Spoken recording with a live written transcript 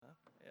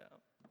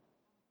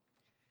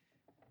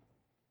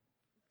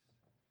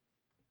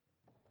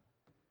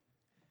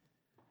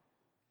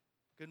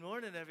Good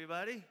morning,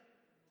 everybody.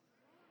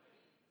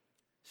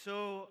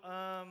 So,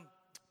 our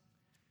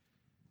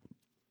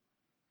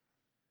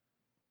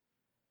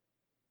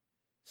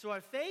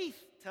faith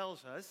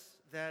tells us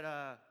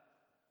that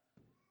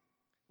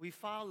we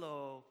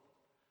follow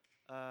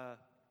a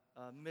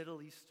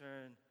Middle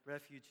Eastern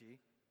refugee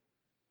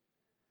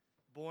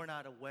born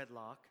out of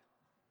wedlock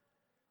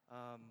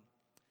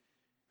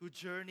who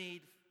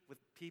journeyed with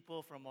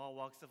people from all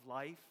walks of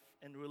life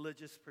and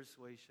religious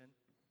persuasion,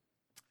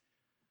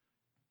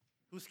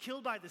 who's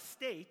killed by the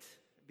state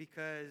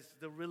because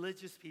the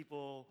religious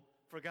people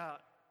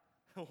forgot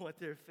what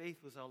their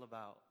faith was all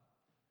about.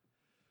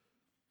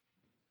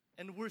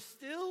 And we're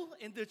still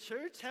in the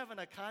church having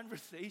a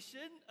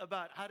conversation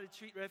about how to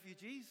treat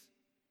refugees.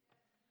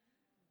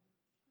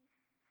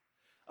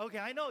 Okay,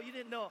 I know you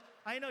didn't know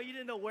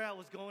where I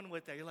was going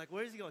with that. You're like,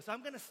 where is he going? So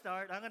I'm going to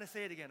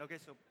say it again. Okay,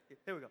 so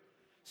here we go.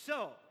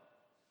 So,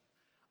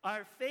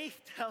 our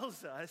faith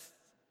tells us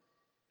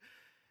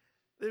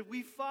that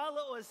we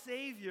follow a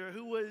Savior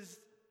who was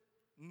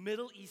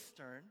Middle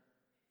Eastern,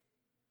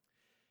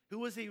 who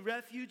was a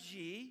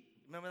refugee.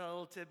 Remember that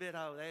little tidbit,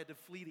 how they had to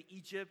flee to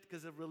Egypt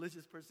because of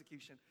religious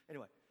persecution?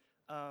 Anyway,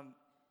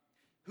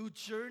 who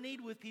journeyed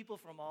with people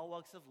from all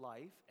walks of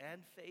life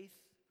and faith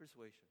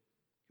persuasion,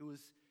 who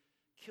was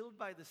killed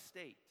by the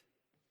state,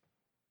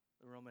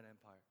 the Roman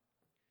Empire,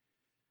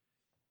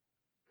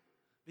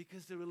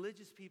 because the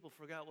religious people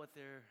forgot what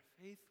their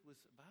faith was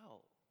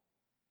about.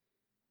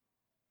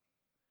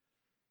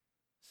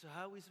 So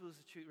how are we supposed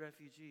to treat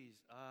refugees?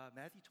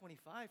 Matthew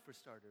 25, for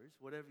starters.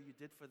 Whatever you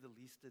did for the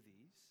least of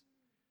these,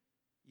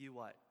 you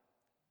what?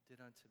 Did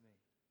unto me.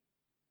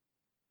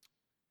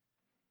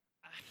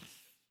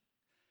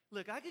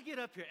 Look, I could get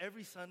up here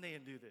every Sunday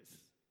and do this.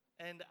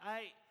 And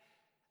I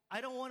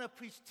don't want to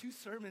preach 2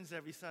 sermons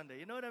every Sunday.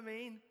 You know what I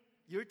mean?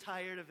 You're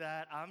tired of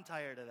that. I'm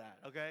tired of that,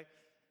 okay?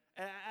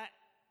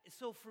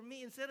 So for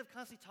me, instead of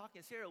constantly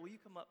talking, Sarah, will you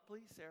come up,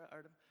 please? Sarah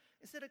Artem.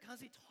 Instead of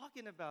constantly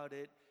talking about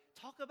it,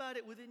 talk about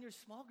it within your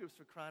small groups,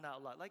 for crying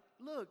out loud. Like,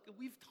 look,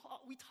 we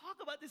talk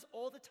about this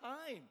all the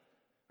time,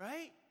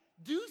 right?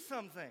 Do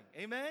something,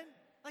 amen?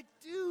 Like,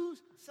 do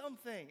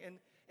something.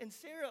 And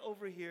Sarah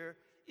over here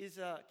is,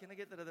 can I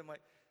get that other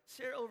mic?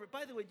 Sarah over,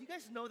 by the way, do you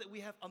guys know that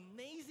we have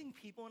amazing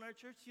people in our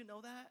church? Do you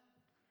know that?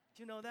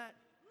 Do you know that?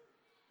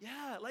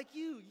 Yeah, like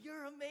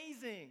you're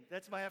amazing.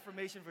 That's my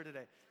affirmation for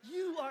today.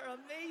 You are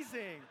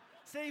amazing.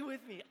 Say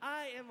with me,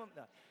 I am.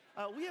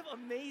 We have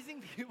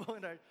amazing people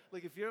in our,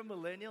 like if you're a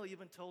millennial, you've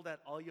been told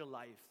that all your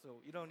life, so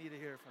you don't need to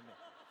hear it from me.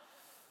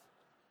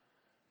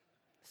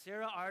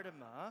 Sarah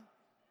Artema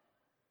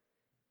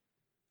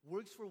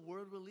works for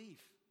World Relief.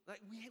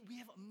 Like we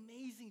have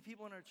amazing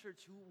people in our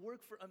church who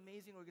work for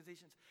amazing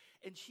organizations,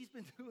 and she's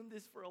been doing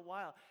this for a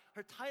while.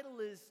 Her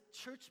title is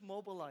Church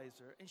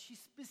Mobilizer, and she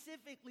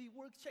specifically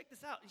works, check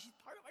this out, and she's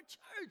part of our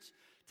church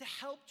to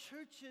help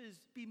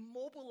churches be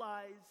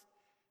mobilized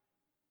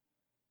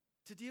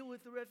to deal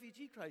with the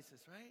refugee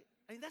crisis, right?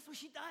 I mean, that's what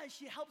she does.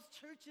 She helps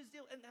churches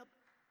deal and help.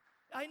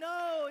 I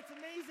know, it's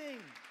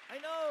amazing. I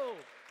know.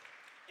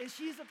 And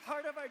she's a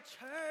part of our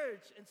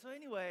church. And so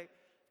anyway,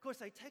 of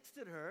course, I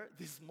texted her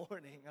this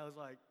morning. I was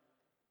like,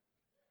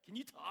 can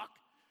you talk?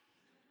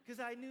 Because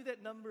I knew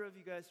that number of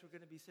you guys were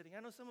going to be sitting. I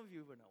know some of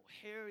you were in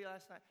O'Hare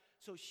last night.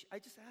 So I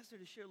just asked her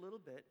to share a little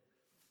bit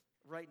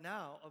right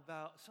now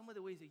about some of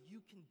the ways that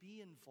you can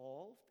be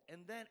involved.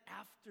 And then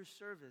after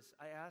service,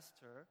 I asked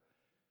her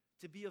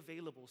to be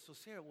available. So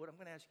Sarah, what I'm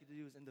going to ask you to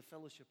do is in the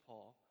fellowship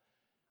hall,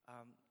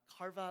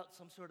 carve out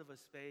some sort of a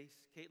space.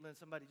 Caitlin,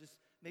 somebody, just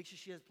make sure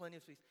she has plenty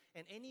of space.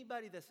 And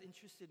anybody that's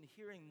interested in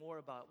hearing more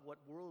about what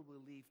World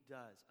Relief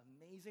does,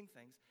 amazing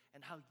things,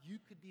 and how you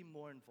could be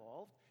more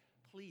involved,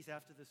 please,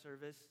 after the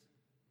service,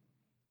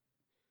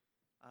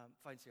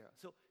 find Sarah.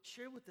 So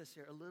share with us,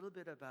 Sarah, a little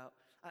bit about,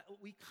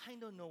 we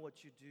kind of know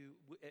what you do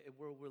at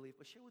World Relief,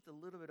 but share with us a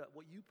little bit about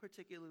what you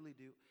particularly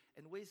do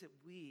and ways that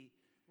we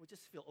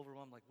just feel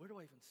overwhelmed, like, where do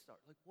I even start?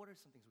 Like, what are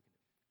some things we can do?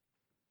 Let me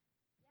see if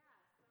it's turned on.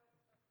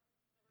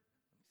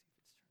 There you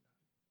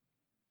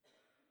go. Okay, is that better?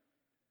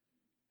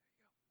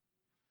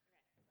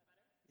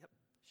 Yep,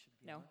 should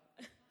be. No.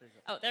 There you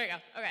go. Oh, there we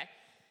go. Okay.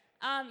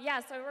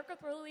 So I work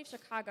with World Relief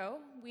Chicago.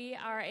 We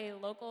are a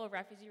local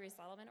refugee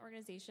resettlement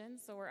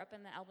organization. So we're up in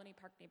the Albany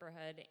Park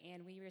neighborhood,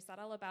 and we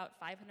resettle about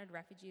 500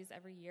 refugees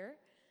every year.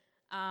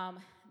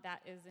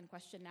 That is in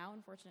question now,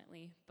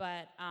 unfortunately.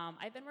 But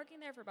I've been working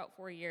there for about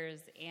 4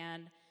 years,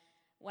 and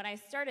when I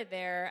started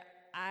there,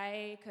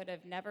 I could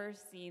have never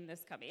seen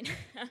this coming.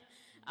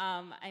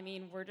 I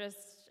mean, we're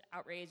just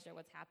outraged at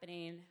what's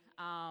happening.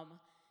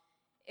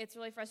 It's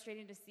really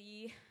frustrating to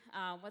see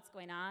what's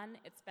going on.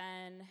 It's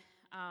been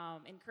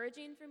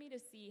encouraging for me to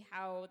see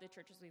how the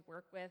churches we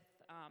work with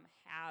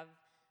have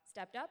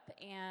stepped up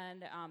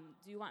and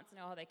do want to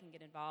know how they can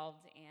get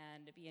involved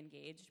and be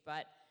engaged.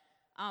 But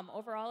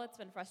overall, it's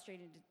been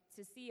frustrating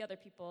to see other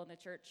people in the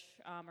church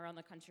around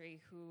the country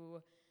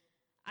who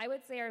I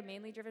would say are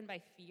mainly driven by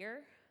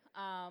fear,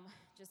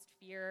 just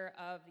fear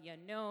of the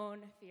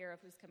unknown, fear of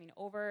who's coming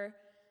over,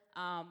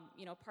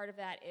 Part of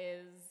that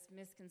is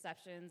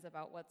misconceptions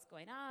about what's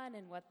going on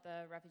and what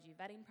the refugee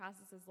vetting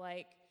process is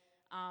like.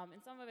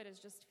 And some of it is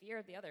just fear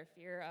of the other,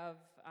 fear of,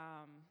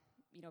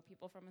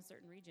 people from a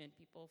certain region,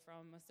 people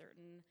from a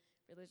certain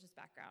religious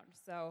background.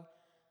 So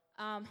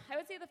I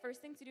would say the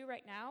first thing to do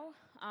right now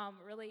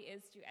really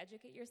is to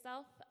educate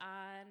yourself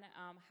on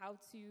how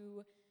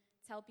to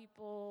tell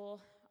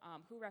people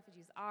who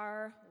refugees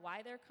are,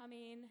 why they're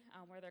coming,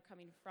 where they're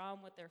coming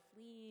from, what they're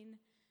fleeing.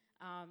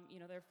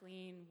 They're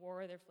fleeing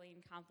war, they're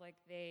fleeing conflict.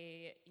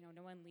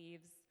 No one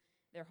leaves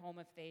their home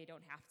if they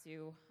don't have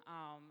to.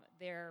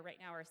 There right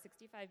now are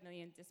 65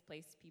 million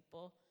displaced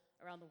people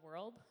around the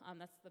world.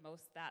 That's the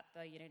most that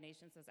the United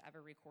Nations has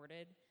ever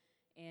recorded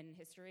in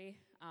history.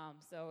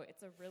 So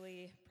it's a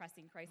really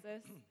pressing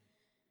crisis.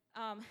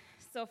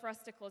 So for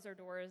us to close our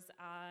doors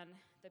on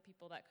the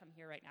people that come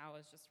here right now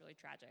is just really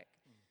tragic.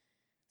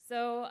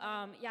 So,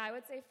 I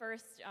would say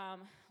first,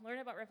 learn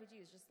about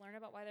refugees. Just learn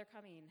about why they're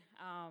coming.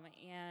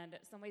 And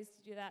some ways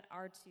to do that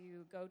are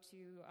to go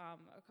to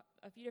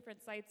a few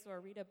different sites or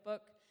read a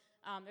book.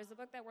 There's a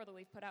book that World of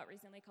Leaf put out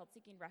recently called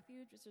Seeking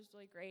Refuge, which is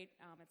really great.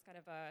 It's kind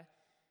of a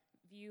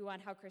view on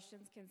how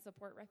Christians can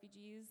support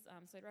refugees.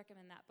 So I'd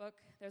recommend that book.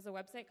 There's a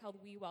website called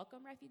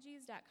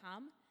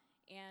WeWelcomeRefugees.com.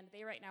 And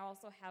they right now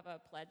also have a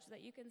pledge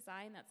that you can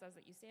sign that says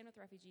that you stand with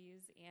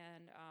refugees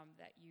and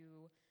that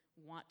you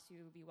want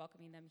to be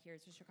welcoming them here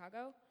to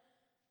Chicago.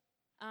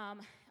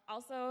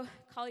 Also,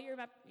 call your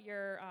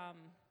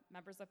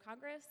members of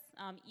Congress.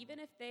 Even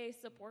if they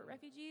support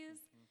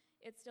refugees,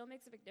 it still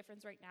makes a big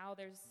difference right now.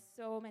 There's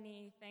so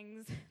many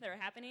things that are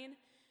happening.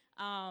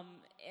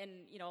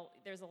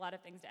 There's a lot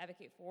of things to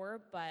advocate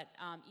for, but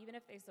even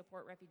if they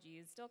support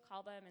refugees, still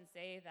call them and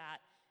say that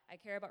I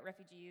care about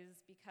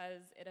refugees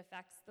because it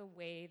affects the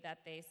way that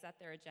they set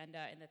their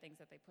agenda and the things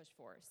that they push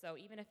for. So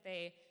even if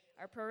they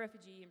are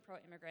pro-refugee and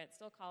pro-immigrant,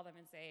 still call them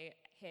and say,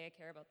 hey, I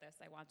care about this.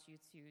 I want you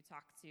to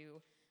talk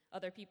to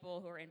other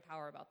people who are in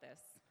power about this.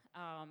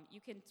 You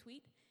can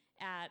tweet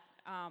at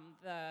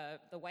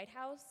the White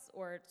House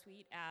or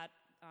tweet at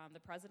the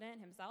president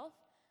himself.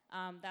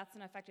 That's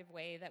an effective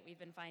way that we've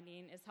been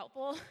finding is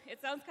helpful. It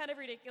sounds kind of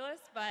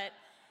ridiculous, but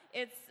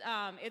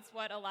it's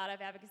what a lot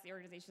of advocacy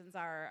organizations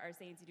are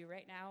saying to do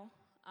right now.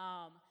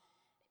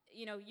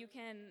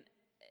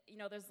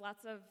 There's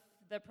lots of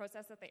the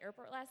protests at the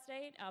airport last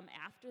night.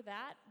 After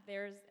that,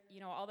 there's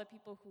all the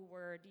people who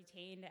were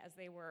detained as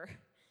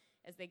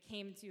they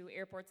came to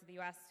airports of the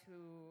U.S.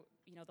 who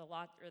the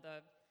law or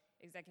the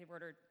executive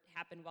order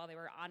happened while they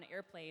were on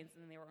airplanes,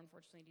 and then they were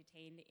unfortunately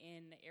detained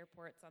in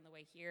airports on the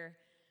way here.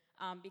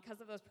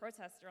 Because of those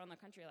protests around the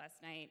country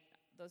last night,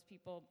 those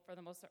people, for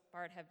the most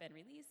part, have been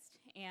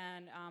released.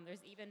 And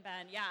there's even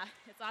been,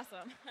 it's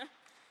awesome.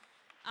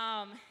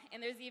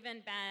 And there's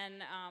even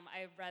been,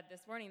 I read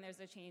this morning, there's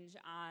a change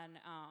on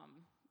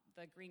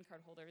the green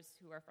card holders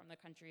who are from the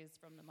countries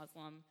from the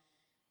Muslim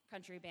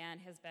country ban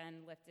has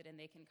been lifted and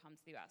they can come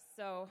to the U.S.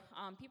 So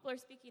people are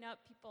speaking up.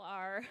 People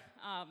are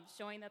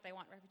showing that they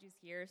want refugees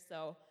here.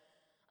 So,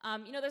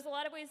 there's a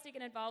lot of ways to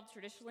get involved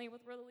traditionally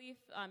with World of Leaf.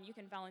 You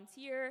can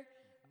volunteer.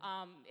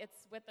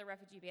 It's with the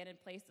refugee ban in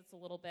place. It's a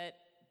little bit,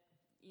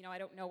 I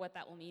don't know what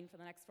that will mean for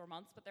the next 4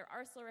 months, but there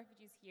are still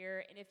refugees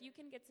here. And if you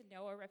can get to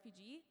know a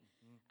refugee,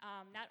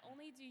 not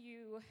only do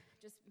you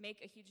just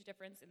make a huge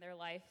difference in their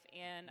life,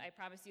 and I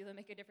promise you they'll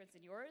make a difference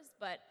in yours,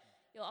 but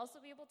you'll also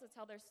be able to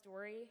tell their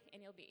story,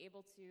 and you'll be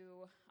able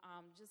to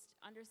just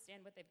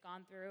understand what they've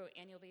gone through,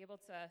 and you'll be able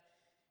to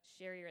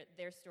share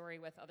their story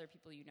with other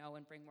people you know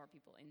and bring more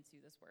people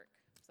into this work.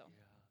 So,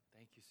 yeah,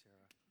 thank you,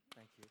 Sarah.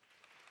 Thank you.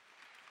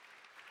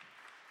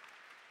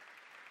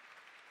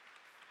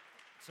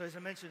 So as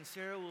I mentioned,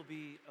 Sarah will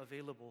be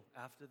available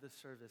after the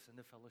service in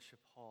the fellowship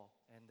hall.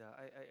 And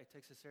I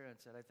texted Sarah and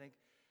said, I think,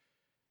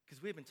 because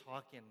we've been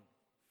talking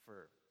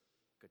for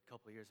a good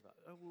couple of years about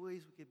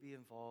ways we could be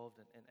involved.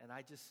 And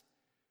I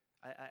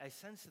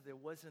sensed that there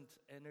wasn't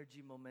energy,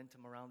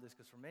 momentum around this,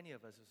 because for many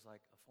of us, it's like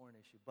a foreign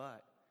issue.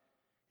 But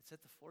it's at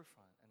the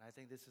forefront. And I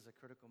think this is a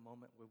critical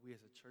moment where we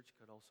as a church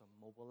could also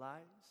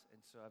mobilize.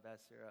 And so I've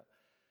asked Sarah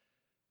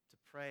to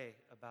pray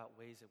about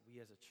ways that we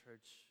as a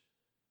church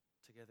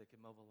together can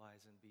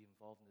mobilize and be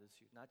involved in this,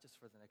 not just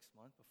for the next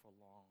month, but for a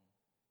long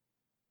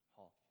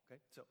haul. Okay?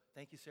 So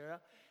thank you, Sarah.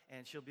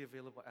 And she'll be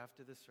available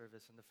after the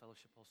service in the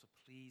fellowship hall. So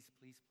please,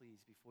 please, please,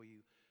 before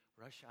you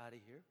rush out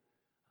of here,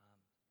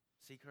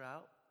 seek her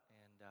out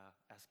and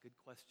ask good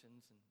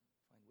questions and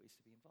find ways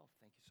to be involved.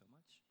 Thank you so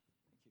much.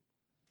 Thank you.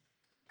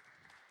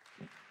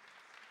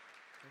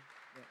 Okay.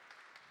 Yeah.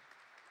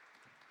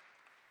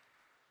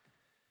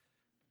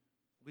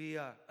 We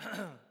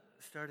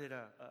started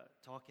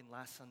talking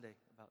last Sunday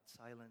about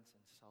silence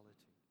and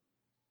solitude.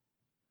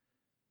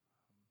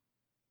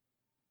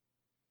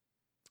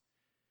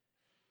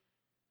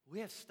 We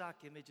have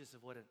stock images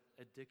of what an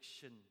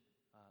addiction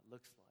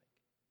looks like.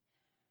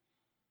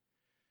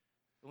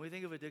 When we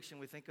think of addiction,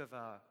 we think of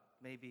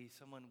maybe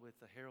someone with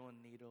a heroin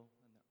needle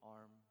in their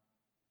arm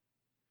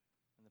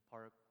in the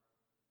park.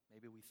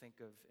 Maybe we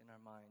think of, in our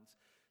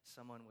minds,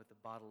 someone with a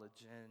bottle of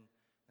gin,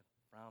 a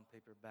brown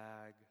paper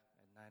bag,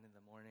 and 9 in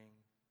the morning.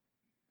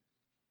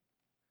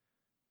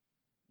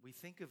 We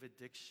think of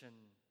addiction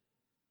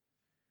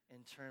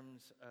in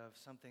terms of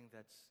something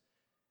that's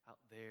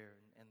out there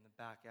in the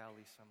back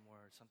alley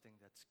somewhere, something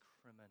that's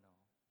criminal.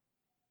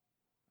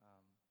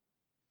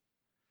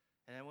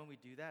 And then when we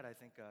do that, I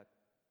think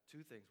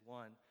two things.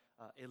 One,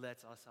 it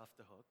lets us off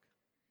the hook.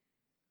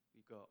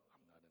 We go,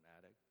 I'm not an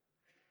addict.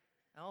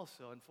 And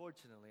also,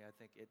 unfortunately, I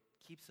think it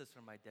keeps us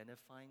from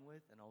identifying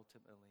with and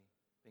ultimately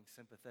being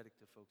sympathetic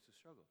to folks who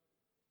struggle.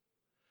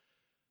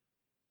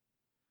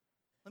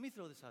 Let me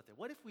throw this out there.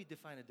 What if we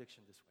define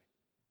addiction this way?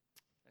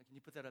 Can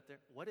you put that up there?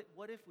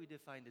 What if we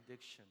defined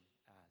addiction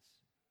as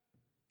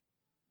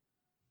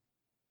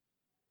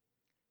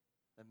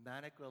the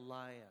manic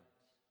reliance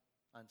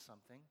on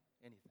something,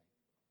 anything,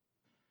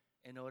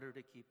 in order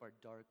to keep our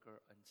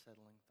darker,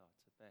 unsettling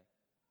thoughts at bay?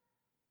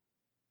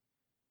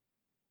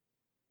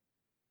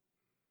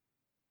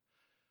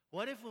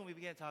 What if when we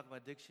began to talk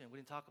about addiction, we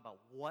didn't talk about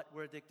what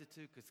we're addicted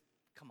to? Because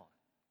come on.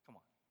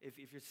 If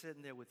you're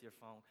sitting there with your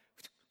phone,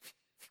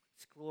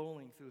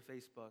 scrolling through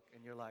Facebook,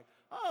 and you're like,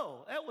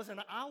 oh, that was an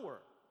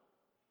hour.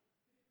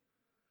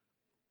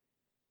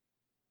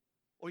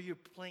 Or you're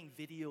playing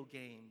video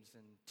games,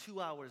 and 2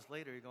 hours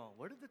later, you're going,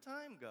 where did the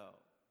time go?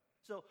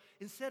 So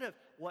instead of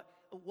what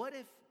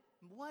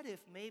if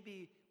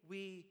maybe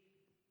we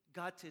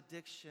got to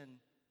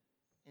addiction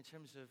in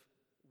terms of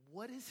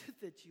what is it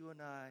that you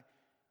and I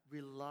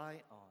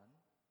rely on,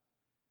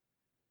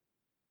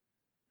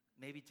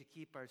 maybe to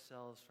keep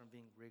ourselves from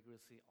being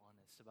rigorously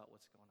honest about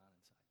what's going on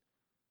inside?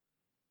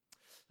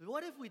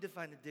 What if we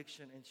define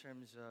addiction in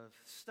terms of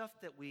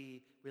stuff that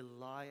we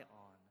rely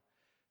on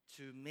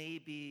to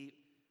maybe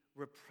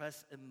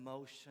repress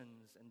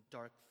emotions and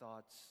dark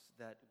thoughts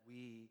that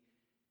we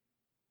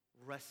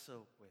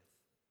wrestle with,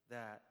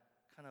 that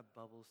kind of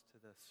bubbles to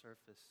the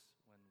surface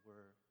when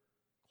we're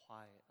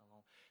quiet,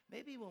 alone?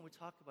 Maybe when we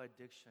talk about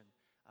addiction,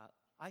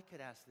 I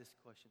could ask this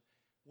question.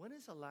 When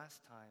is the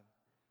last time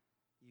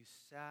you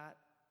sat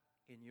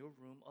in your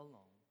room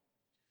alone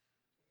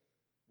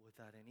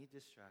without any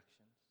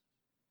distractions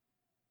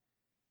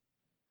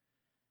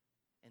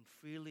and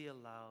freely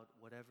allowed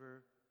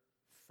whatever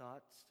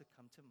thoughts to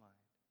come to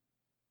mind,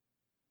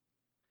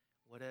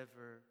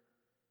 whatever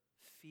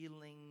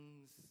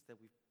feelings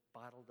that we've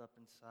bottled up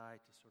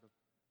inside to sort of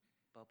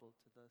bubble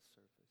to the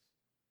surface?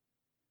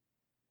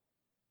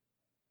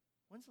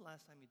 When's the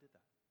last time you did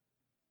that?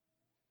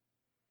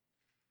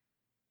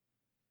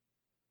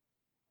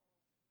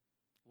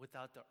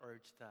 Without the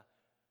urge to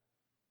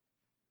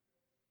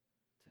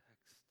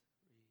text,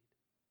 read.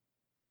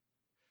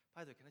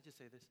 By the way, can I just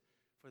say this?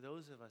 For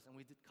those of us, and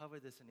we did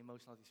cover this in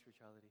Emotional Healthy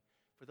Spirituality,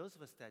 for those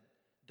of us that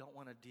don't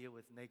want to deal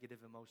with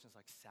negative emotions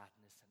like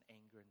sadness and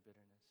anger and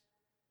bitterness,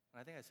 and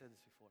I think I said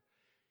this before,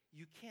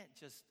 you can't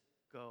just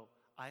go,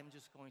 I'm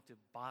just going to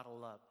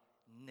bottle up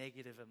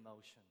negative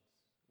emotions.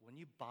 When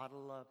you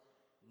bottle up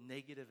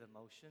negative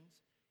emotions,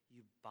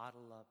 you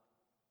bottle up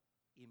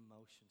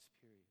emotions,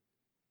 period.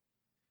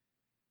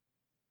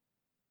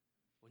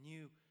 When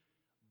you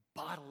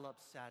bottle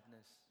up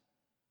sadness,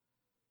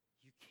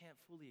 you can't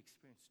fully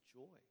experience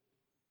joy.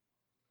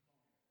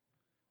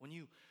 When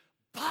you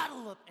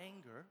bottle up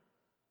anger,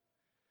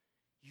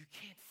 you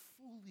can't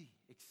fully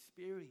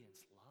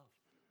experience love.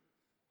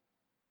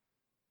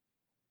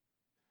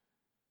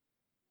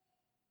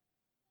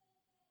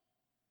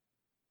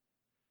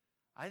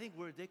 I think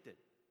we're addicted.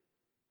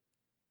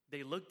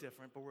 They look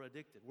different, but we're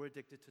addicted. We're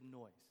addicted to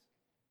noise.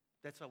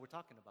 That's why we're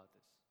talking about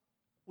this.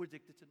 We're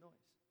addicted to noise.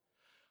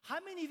 How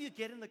many of you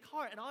get in the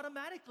car and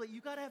automatically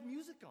you got to have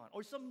music on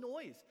or some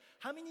noise?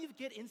 How many of you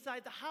get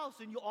inside the house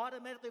and you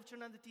automatically have to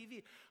turn on the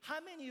TV? How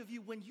many of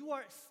you, when you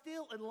are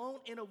still alone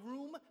in a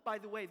room, by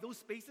the way, those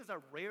spaces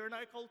are rare in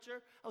our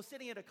culture. I was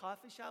sitting at a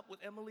coffee shop with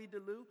Emily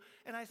DeLue,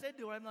 and I said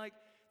to her, I'm like,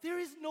 there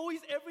is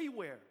noise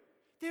everywhere.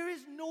 There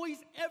is noise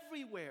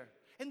everywhere.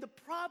 And the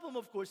problem,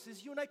 of course,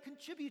 is you and I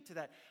contribute to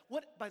that.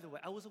 By the way,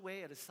 I was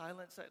away at a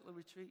silent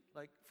retreat,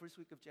 like first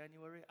week of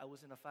January. I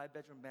was in a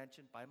 5-bedroom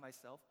mansion by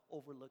myself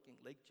overlooking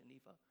Lake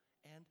Geneva.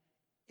 And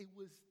it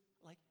was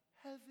like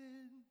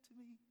heaven to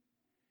me.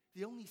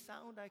 The only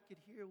sound I could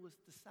hear was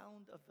the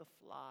sound of the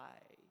fly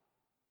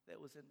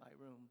that was in my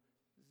room.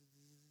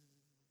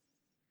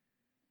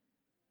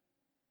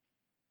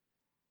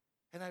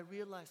 And I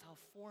realized how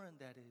foreign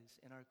that is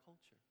in our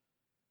culture.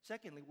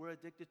 Secondly, we're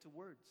addicted to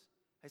words.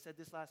 I said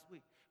this last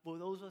week. For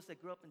those of us that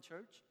grew up in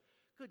church,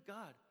 good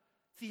God,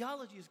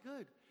 theology is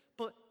good.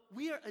 But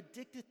we are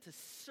addicted to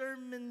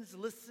sermons,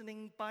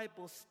 listening,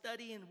 Bible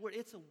study, and word.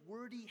 It's a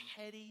wordy,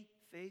 heady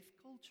faith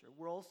culture.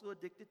 We're also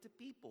addicted to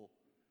people.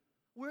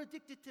 We're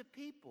addicted to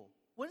people.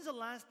 When's the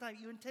last time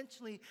you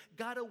intentionally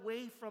got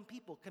away from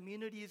people?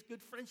 Community is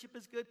good. Friendship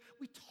is good.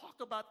 We talk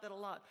about that a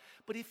lot.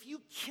 But if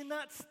you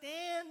cannot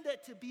stand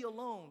to be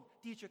alone,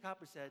 Dietrich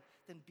Copper said,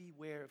 then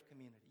beware of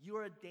community. You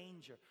are a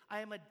danger. I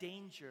am a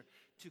danger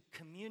to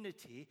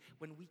community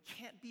when we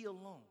can't be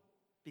alone,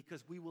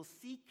 because we will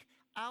seek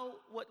out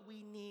what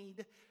we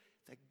need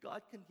that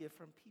God can give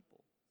from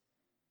people.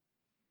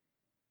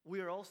 we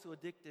are also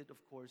addicted, of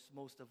course,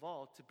 most of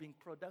all, to being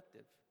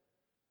productive.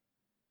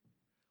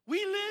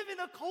 We live in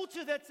a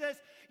culture that says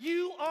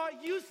you are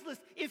useless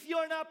if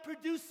you're not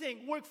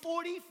producing. Work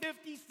 40,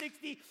 50,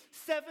 60,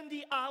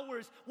 70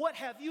 hours. What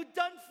have you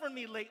done for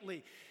me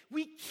lately?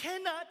 We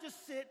cannot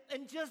just sit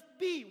and just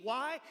be.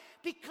 Why?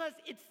 Because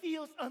it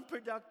feels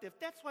unproductive.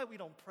 That's why we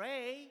don't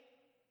pray.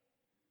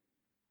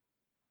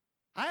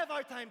 I have a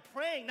hard time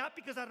praying, not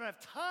because I don't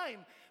have time,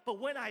 but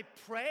when I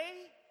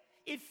pray,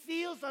 it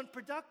feels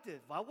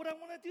unproductive. Why would I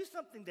want to do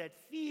something that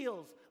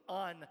feels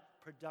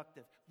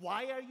unproductive?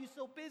 Why are you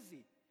so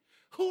busy?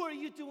 Who are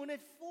you doing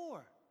it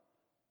for?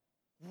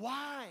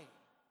 Why?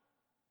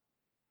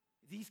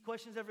 These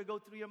questions ever go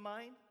through your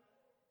mind?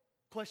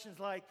 Questions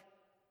like,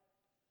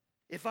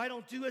 if I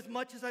don't do as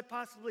much as I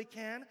possibly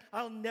can,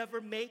 I'll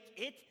never make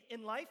it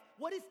in life.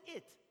 What is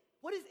it?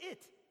 What is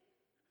it?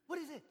 What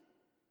is it?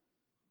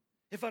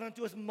 If I don't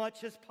do as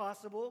much as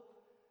possible,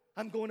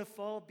 I'm going to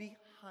fall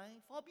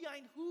behind. Fall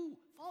behind who?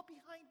 Fall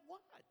behind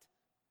what?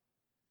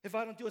 If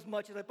I don't do as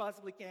much as I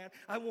possibly can,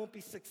 I won't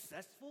be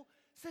successful.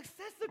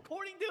 Success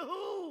according to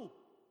who?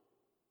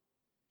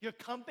 Your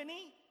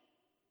company?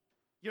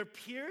 Your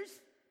peers?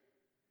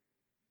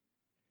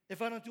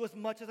 If I don't do as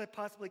much as I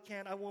possibly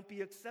can, I won't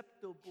be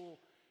acceptable.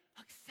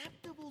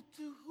 Acceptable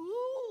to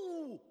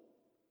who?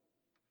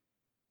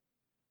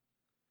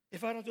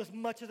 If I don't do as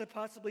much as I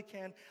possibly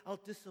can, I'll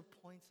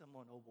disappoint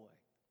someone. Oh boy.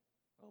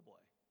 Oh boy.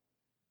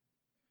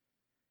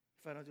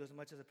 If I don't do as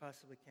much as I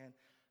possibly can,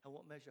 I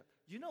won't measure up.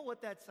 You know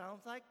what that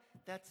sounds like?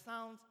 That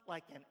sounds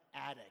like an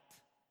addict.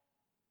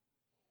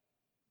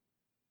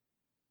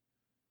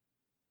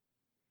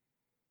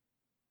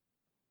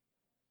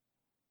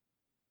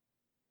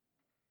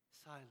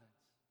 Silence,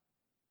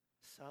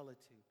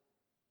 solitude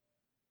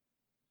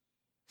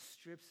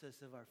strips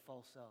us of our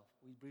false self.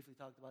 We briefly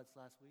talked about this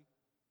last week.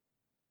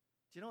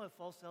 Do you know what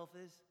false self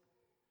is?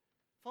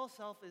 False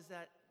self is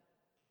that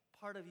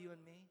part of you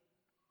and me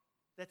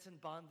that's in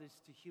bondage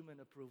to human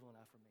approval and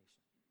affirmation.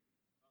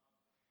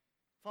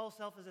 False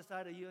self is a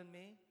side of you and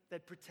me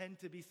that pretend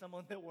to be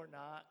someone that we're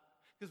not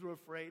because we're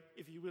afraid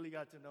if you really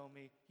got to know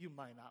me, you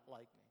might not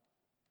like me.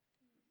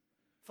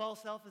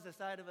 False self is a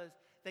side of us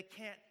that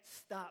can't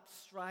stop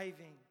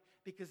striving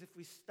because if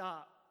we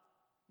stop,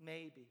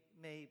 maybe,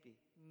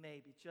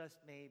 just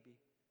maybe,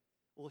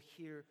 we'll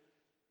hear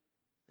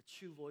the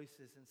true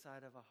voices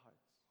inside of our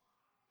hearts.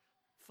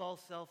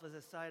 False self is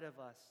a side of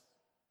us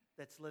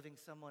that's living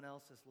someone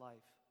else's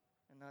life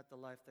and not the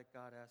life that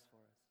God has for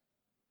us.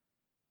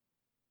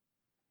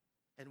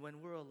 And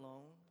when we're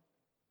alone,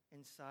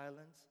 in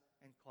silence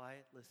and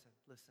quiet, listen.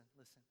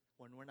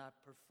 When we're not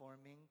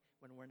performing,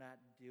 when we're not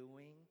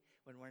doing,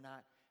 when we're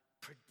not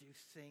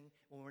producing,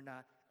 when we're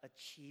not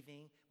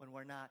achieving, when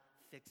we're not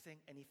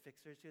fixing. Any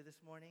fixers here this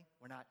morning?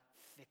 We're not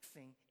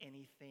fixing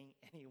anything,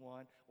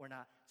 anyone. We're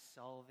not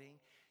solving.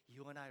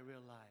 You and I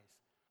realize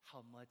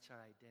how much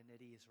our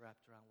identity is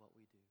wrapped around what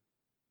we do.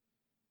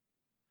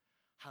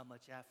 How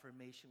much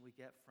affirmation we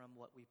get from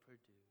what we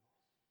produce.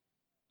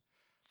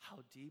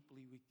 How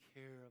deeply we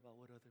care about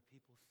what other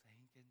people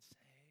think and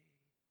say.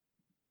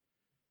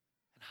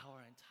 And how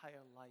our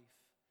entire life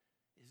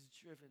is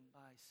driven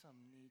by some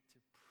need to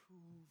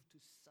prove to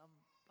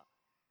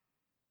somebody.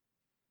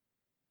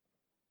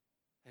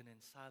 And in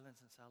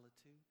silence and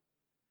solitude,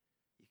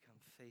 you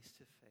come face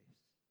to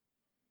face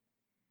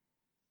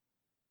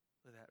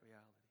with that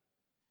reality.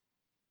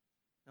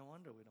 No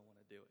wonder we don't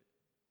want to do it.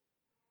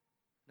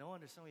 No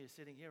wonder some of you are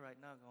sitting here right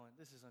now going,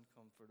 this is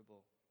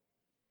uncomfortable.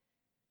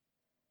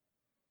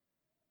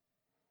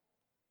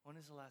 When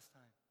is the last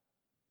time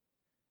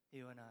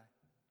you and I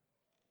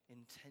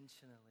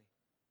intentionally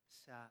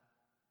sat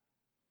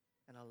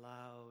and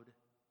allowed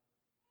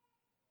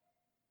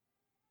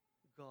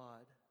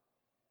God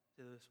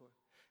to do this work?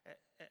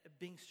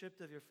 Being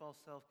stripped of your false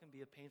self can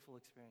be a painful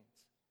experience.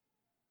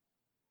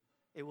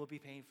 It will be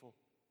painful.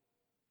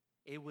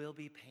 It will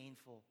be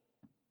painful.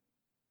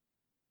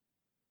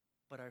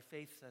 But our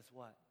faith says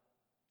what?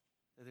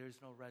 That there is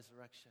no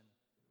resurrection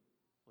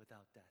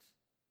without death.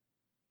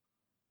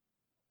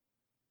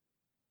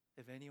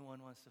 If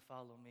anyone wants to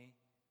follow me,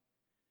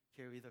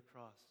 carry the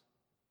cross.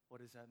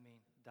 What does that mean?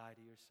 Die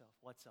to yourself.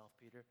 What self,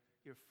 Peter?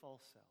 Your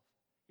false self.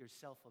 Your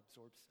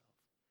self-absorbed self.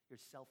 Your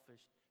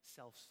selfish,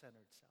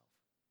 self-centered self.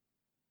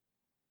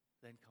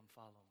 Then come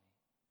follow me.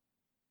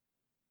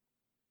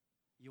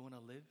 You want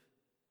to live?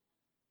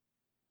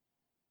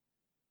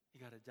 You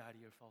got to die to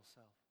your false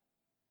self.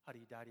 How do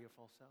you die to your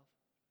false self?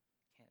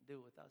 Can't do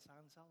it without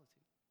silent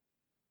solitude.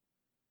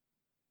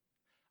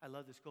 I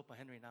love this quote by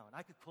Henry Nouwen.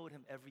 I could quote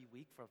him every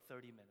week for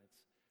 30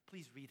 minutes.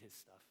 Please read his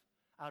stuff.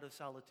 Out of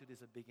solitude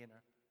is a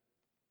beginner.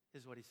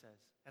 Is what he says.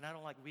 And I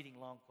don't like reading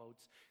long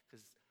quotes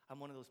because I'm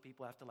one of those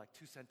people after like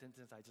 2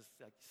 sentences, I just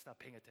stop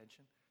paying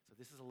attention. So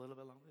this is a little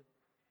bit longer.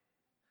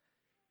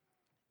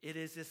 It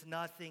is this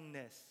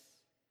nothingness.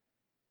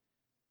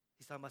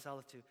 He's talking about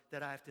solitude,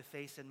 that I have to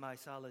face in my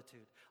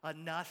solitude. A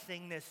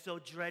nothingness so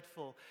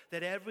dreadful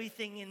that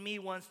everything in me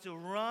wants to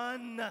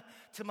run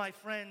to my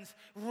friends,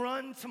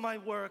 run to my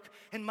work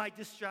and my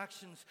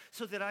distractions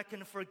so that I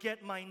can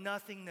forget my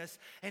nothingness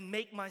and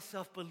make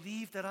myself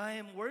believe that I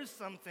am worth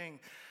something.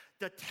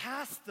 The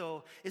task,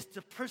 though, is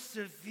to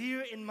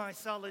persevere in my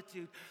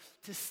solitude,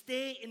 to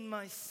stay in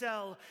my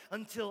cell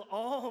until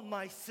all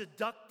my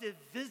seductive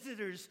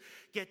visitors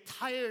get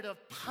tired of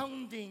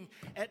pounding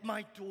at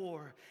my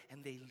door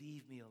and they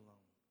leave me alone.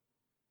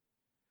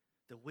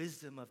 The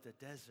wisdom of the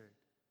desert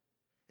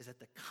is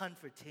that the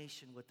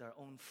confrontation with our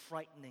own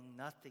frightening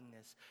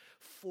nothingness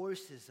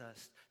forces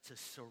us to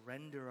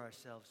surrender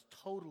ourselves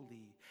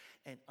totally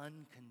and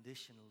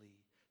unconditionally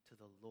to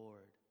the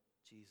Lord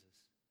Jesus.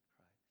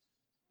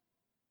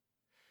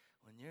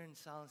 When you're in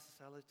silence and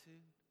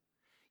solitude,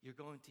 you're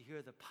going to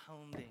hear the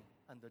pounding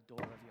on the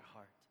door of your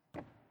heart.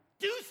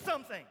 Do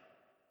something!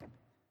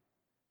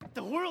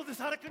 The world is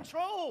out of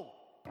control.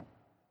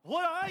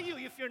 What are you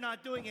if you're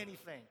not doing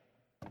anything?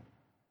 You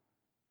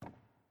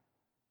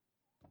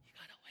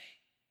gotta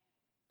wait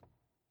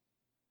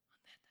on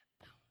that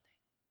pounding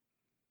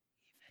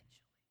eventually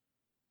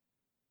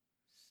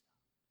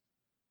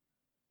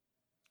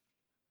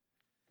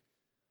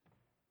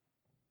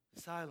stops.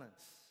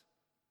 Silence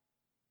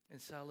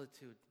and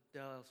solitude,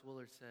 Dallas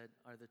Willard said,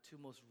 are the two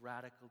most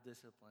radical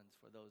disciplines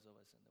for those of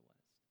us in the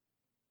West.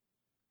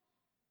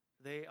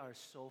 They are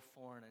so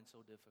foreign and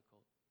so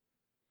difficult.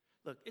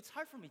 Look, it's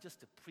hard for me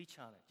just to preach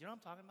on it. You know what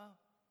I'm talking about?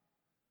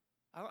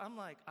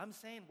 I'm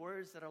saying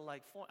words that are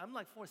like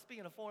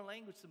speaking a foreign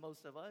language to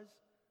most of us.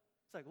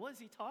 It's like, what is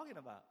he talking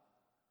about?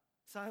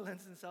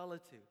 Silence and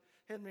solitude.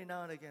 Hit me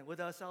now and again.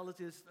 Without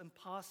solitude, it's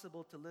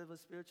impossible to live a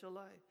spiritual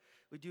life.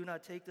 We do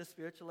not take the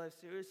spiritual life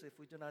seriously if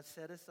we do not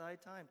set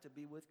aside time to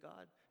be with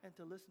God and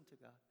to listen to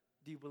God.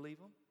 Do you believe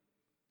Him?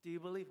 Do you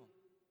believe Him?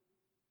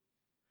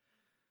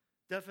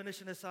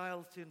 Definition of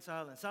solitude and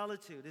silence.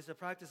 Solitude is the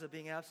practice of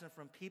being absent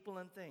from people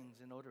and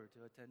things in order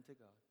to attend to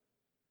God.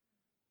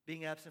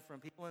 Being absent from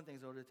people and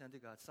things in order to attend to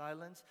God.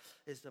 Silence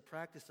is the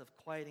practice of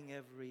quieting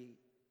every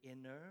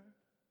inner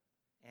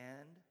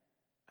and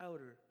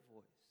outer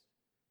voice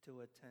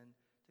to attend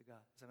to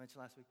God. As I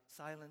mentioned last week,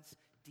 silence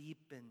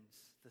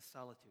deepens the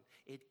solitude.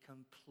 It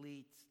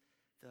completes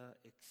the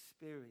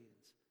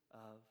experience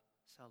of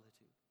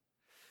solitude.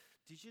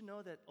 Did you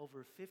know that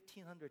over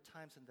 1,500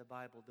 times in the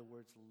Bible the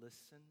words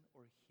listen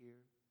or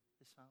hear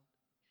is found?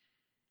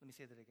 Let me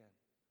say that again.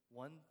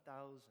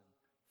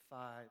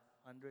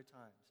 1,500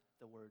 times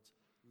the words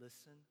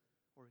listen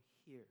or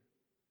hear.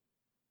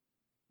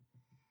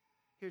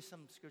 Here's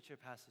some scripture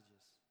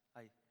passages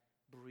I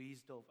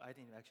breezed over. I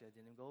didn't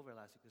even go over it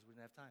last week because we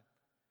didn't have time.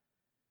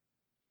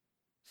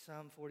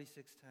 Psalm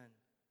 46:10.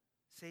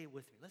 Say it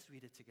with me. Let's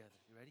read it together.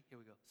 You ready? Here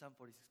we go. Psalm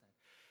 46:10.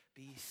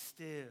 Be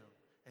still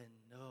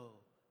and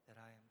know that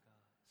I am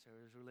God. So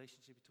there's a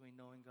relationship between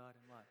knowing God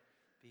and what?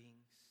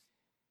 Being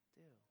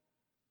still.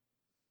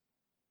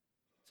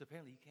 So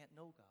apparently you can't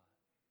know God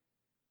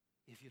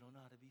if you don't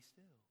know how to be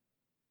still.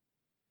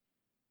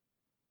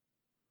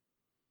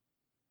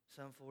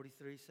 Psalm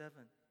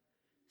 43:7.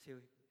 Say,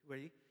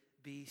 ready?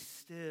 Be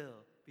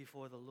still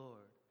before the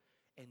Lord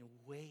and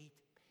wait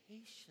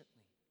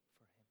patiently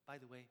for Him. By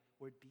the way,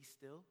 word be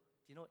still,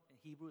 do you know what in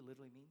Hebrew it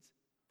literally means?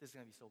 This is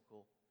going to be so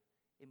cool.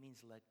 It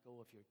means let go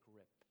of your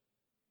grip.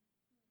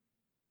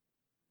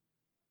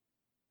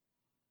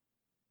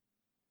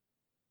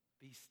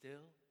 Be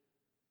still,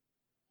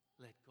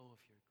 let go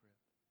of your grip.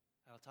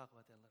 I'll talk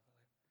about that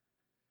later.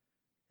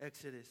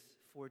 Exodus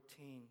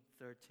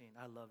 14:13.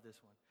 I love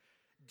this one.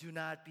 Do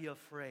not be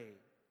afraid.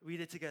 Read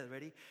it together.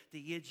 Ready?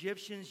 The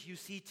Egyptians you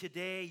see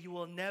today, you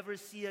will never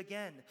see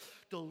again.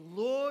 The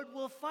Lord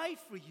will fight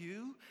for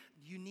you.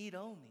 You need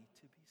only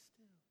to be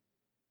still.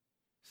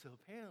 So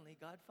apparently,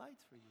 God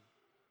fights for you.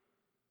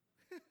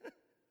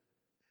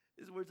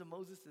 These words of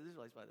Moses to the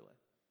Israelites, by the way.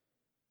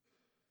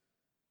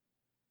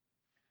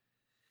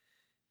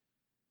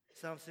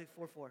 Psalm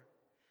 6:4.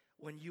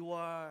 When you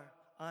are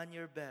on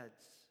your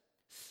beds,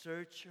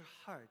 search your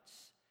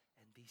hearts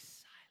and be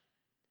silent.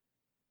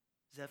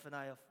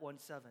 Zephaniah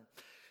 1:7.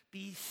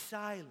 Be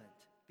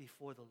silent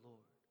before the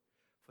Lord,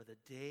 for the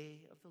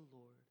day of the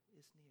Lord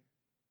is near.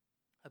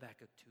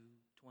 Habakkuk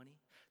 2:20.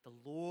 The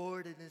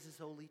Lord is His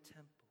holy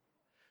temple.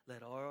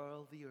 Let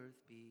all the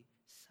earth be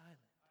silent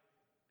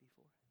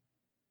before Him.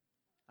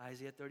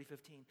 Isaiah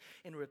 30:15.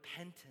 In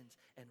repentance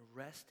and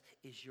rest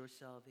is your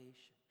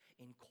salvation.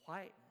 In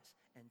quietness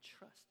and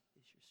trust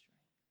is your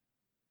strength.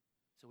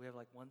 So we have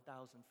like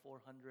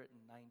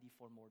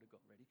 1,494 more to go.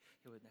 Ready?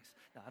 Here with next.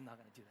 No, I'm not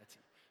going to do that to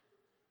you.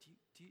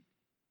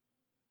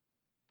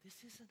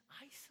 This isn't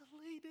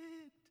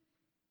isolated.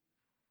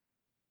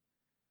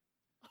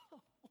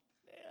 Oh,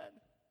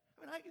 man. I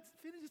mean, I could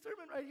finish the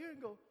sermon right here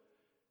and go,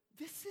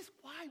 this is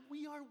why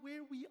we are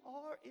where we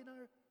are in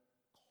our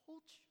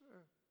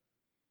culture.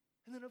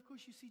 And then, of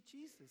course, you see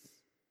Jesus.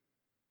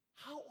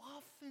 How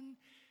often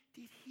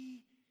did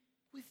He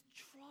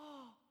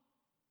withdraw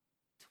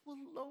to a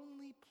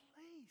lonely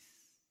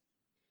place?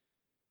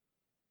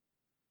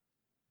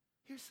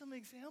 Here's some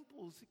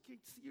examples.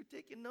 You're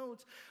taking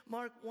notes.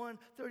 Mark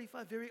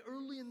 1:35. Very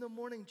early in the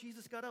morning,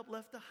 Jesus got up,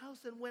 left the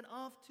house, and went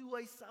off to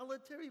a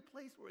solitary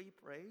place where he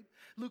prayed.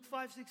 Luke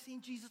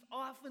 5:16. Jesus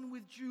often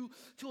withdrew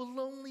to a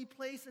lonely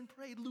place and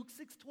prayed. Luke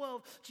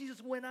 6:12.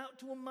 Jesus went out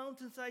to a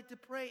mountainside to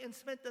pray and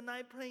spent the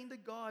night praying to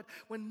God.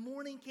 When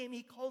morning came,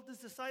 he called his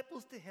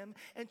disciples to him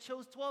and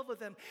chose 12 of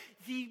them.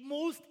 The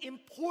most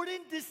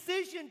important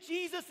decision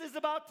Jesus is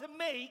about to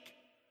make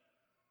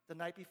the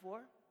night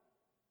before,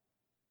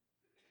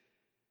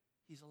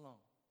 he's alone,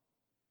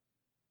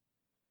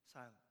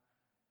 silent.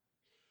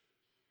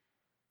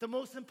 The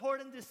most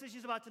important decision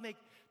he's about to make,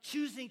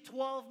 choosing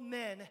 12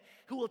 men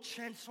who will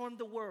transform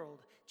the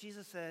world.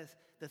 Jesus says,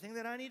 the thing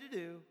that I need to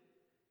do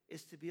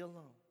is to be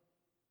alone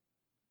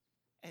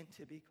and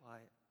to be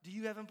quiet. Do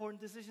you have important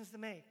decisions to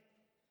make?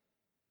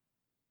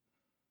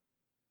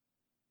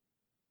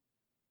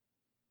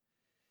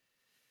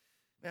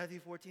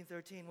 Matthew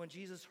 14:13, when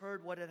Jesus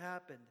heard what had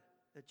happened,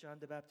 that John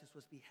the Baptist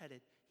was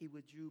beheaded, he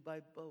withdrew by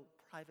boat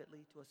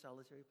privately to a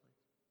solitary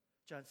place.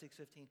 John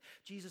 6:15,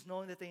 Jesus,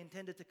 knowing that they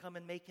intended to come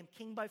and make him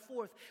king by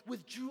force,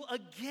 withdrew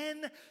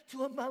again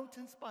to a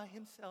mountains by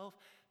himself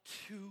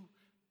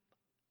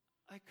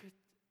I could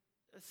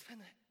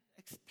spend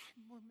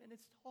 10 more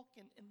minutes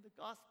talking in the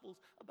Gospels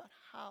about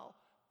how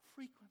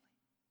frequently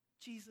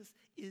Jesus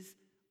is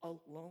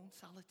alone,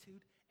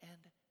 solitude,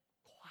 and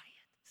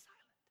quiet, silent.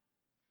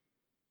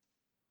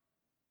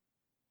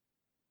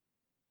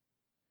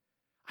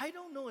 I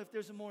don't know if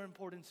there's a more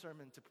important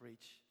sermon to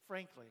preach,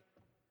 frankly,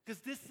 because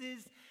this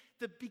is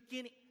the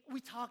beginning. We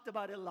talked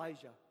about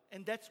Elijah,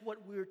 and that's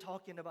what we're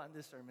talking about in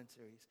this sermon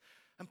series.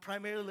 I'm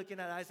primarily looking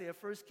at Isaiah,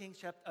 1 Kings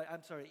chapter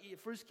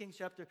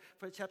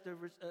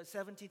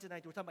 17 to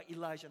 19. We're talking about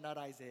Elijah, not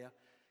Isaiah.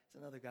 It's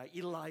another guy,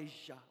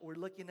 Elijah. We're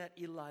looking at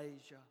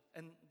Elijah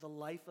and the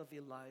life of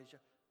Elijah.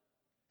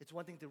 It's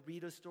one thing to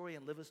read a story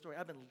and live a story.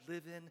 I've been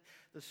living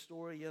the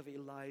story of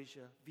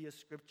Elijah via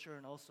scripture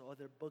and also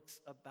other books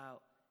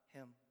about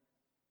him.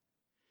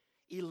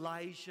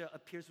 Elijah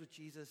appears with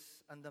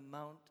Jesus on the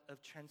Mount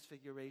of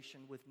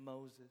Transfiguration with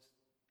Moses.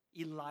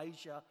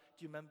 Elijah,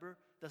 do you remember,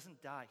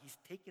 doesn't die. He's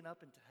taken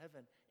up into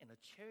heaven in a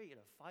chariot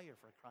of fire,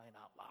 for crying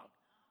out loud.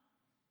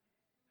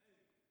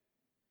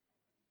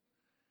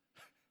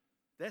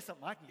 That's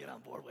something I can get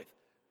on board with.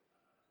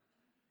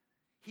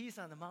 He's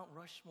on the Mount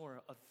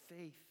Rushmore of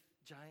faith,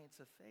 giants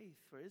of faith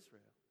for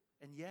Israel.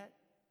 And yet,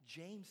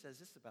 James says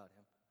this about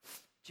him.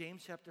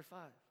 James chapter 5.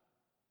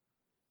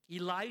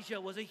 Elijah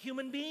was a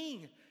human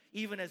being,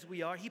 even as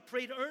we are. He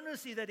prayed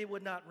earnestly that it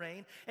would not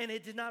rain, and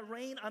it did not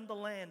rain on the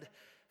land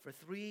for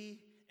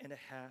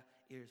 3.5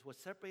 years. What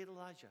separated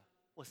Elijah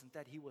wasn't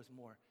that he was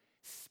more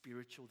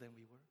spiritual than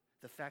we were,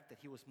 the fact that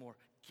he was more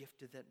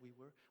gifted than we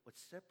were. What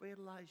separated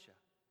Elijah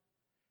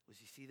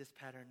was, you see this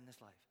pattern in his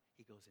life.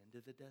 He goes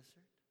into the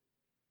desert,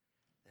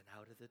 then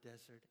out of the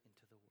desert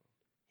into the world.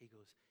 He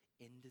goes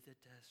into the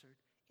desert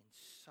in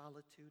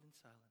solitude and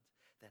silence,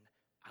 then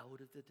out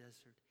of the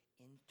desert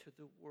into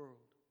the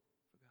world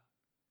for God.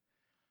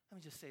 Let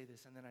me just say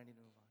this, and then I need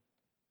to move on.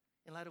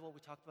 In light of what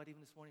we talked about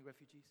even this morning,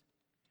 refugees,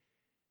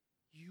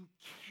 you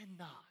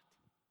cannot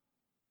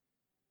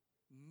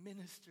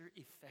minister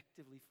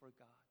effectively for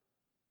God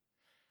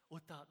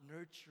without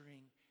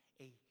nurturing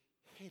a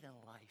hidden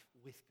life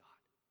with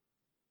God.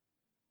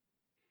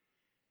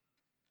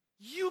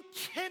 You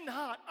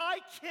cannot, I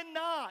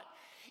cannot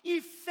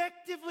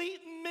effectively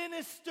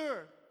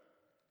minister.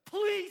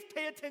 Please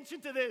pay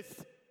attention to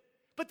this.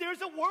 But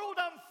there's a world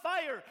on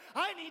fire.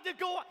 I need to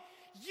go.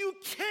 You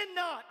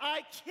cannot,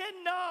 I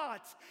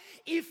cannot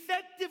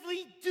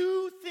effectively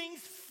do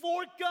things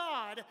for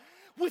God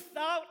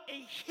without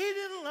a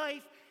hidden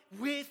life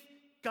with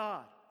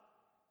God.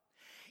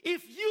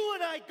 If you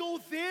and I go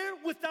there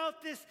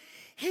without this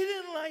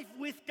hidden life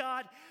with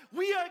God,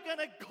 we are going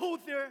to go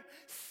there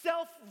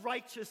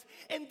self-righteous.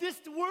 And this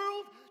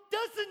world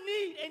doesn't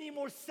need any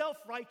more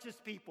self-righteous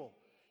people.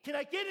 Can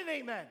I get an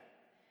amen?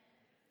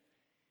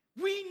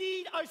 We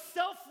need our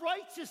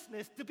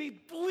self-righteousness to be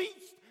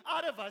bleached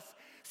out of us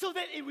so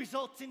that it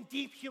results in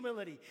deep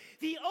humility.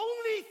 The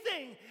only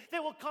thing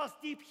that will cause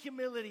deep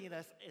humility in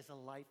us is a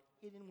life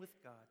hidden with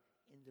God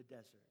in the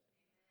desert,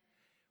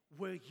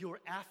 where your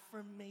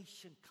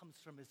affirmation comes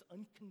from his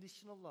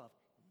unconditional love,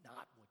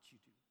 not what you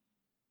do.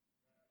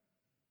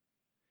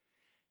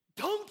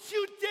 Don't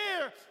you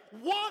dare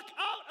walk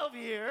out of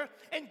here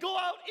and go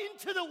out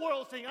into the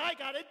world saying, I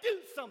got to do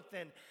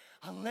something,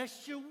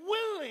 unless you're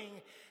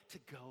willing to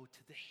go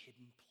to the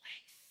hidden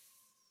place.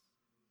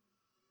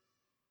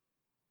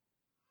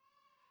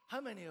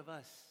 How many of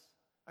us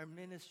are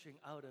ministering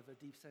out of a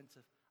deep sense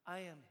of, I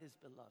am his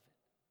beloved?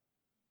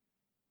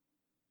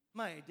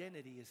 My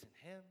identity is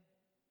in him.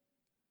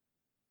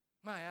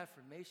 My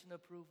affirmation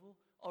approval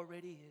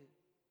already his.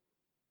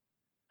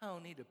 I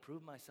don't need to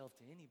prove myself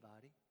to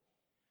anybody.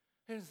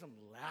 There's some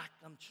lack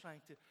I'm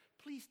trying to.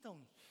 Please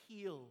don't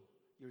heal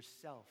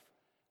yourself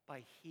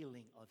by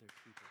healing other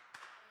people.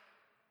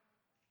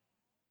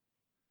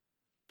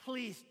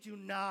 Please do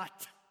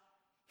not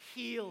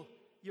heal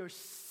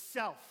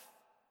yourself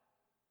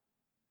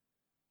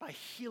by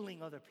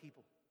healing other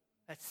people.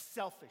 That's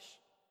selfish.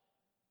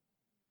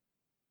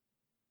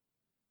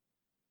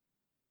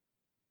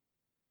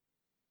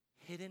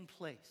 Hidden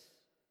place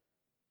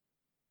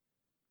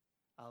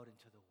out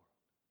into the world.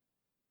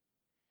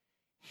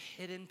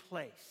 Hidden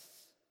place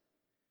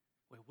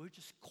where we're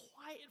just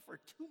quiet for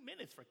 2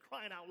 minutes, for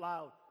crying out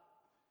loud.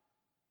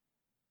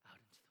 Out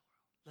into the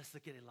world. Let's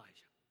look at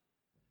Elijah.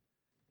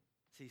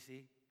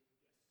 See?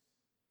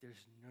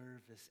 There's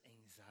nervous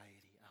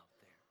anxiety out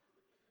there.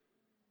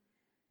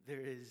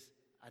 There is,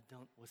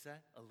 what's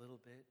that? A little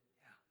bit?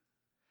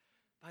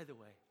 Yeah. By the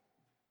way,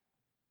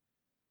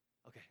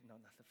 okay, no,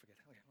 nothing, forget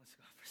it. Okay, let's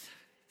go for a second.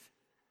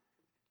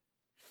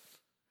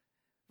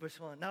 Verse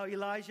 1, now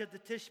Elijah the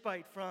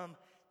Tishbite from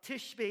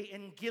Tishbe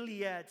in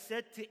Gilead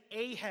said to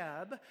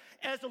Ahab,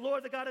 as the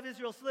Lord, the God of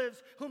Israel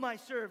lives, whom I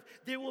serve,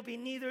 there will be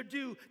neither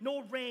dew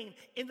nor rain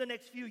in the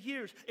next few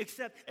years,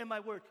 except in my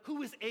word.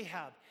 Who is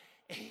Ahab?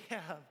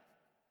 Ahab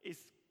is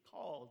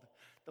called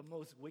the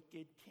most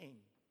wicked king.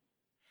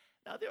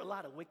 Now, there are a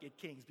lot of wicked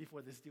kings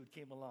before this dude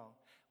came along,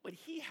 but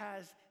he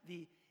has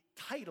the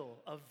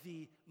title of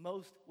the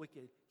most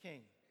wicked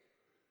king.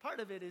 Part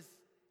of it is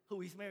who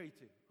he's married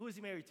to. Who is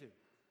he married to?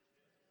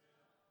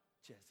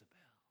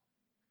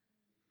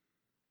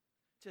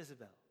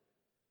 Jezebel.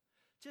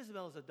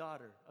 Jezebel is a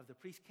daughter of the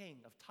priest king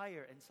of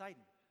Tyre and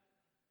Sidon.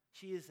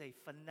 She is a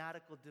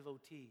fanatical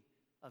devotee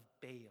of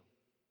Baal,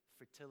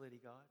 fertility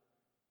god.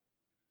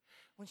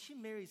 When she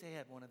marries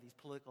Ahab, one of these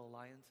political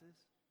alliances,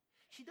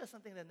 she does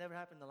something that never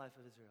happened in the life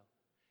of Israel.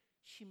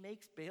 She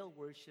makes Baal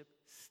worship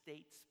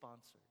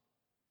state-sponsored.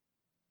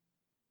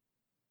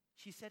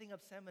 She's setting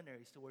up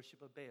seminaries to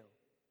worship a Baal.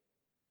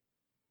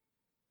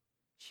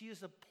 She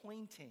is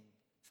appointing.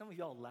 Some of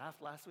y'all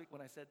laughed last week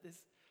when I said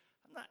this.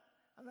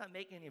 I'm not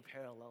making any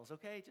parallels,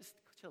 okay? Just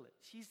chill it.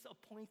 She's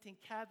appointing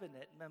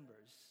cabinet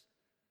members,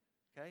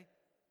 okay,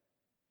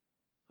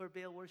 who are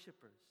Baal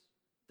worshipers.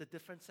 The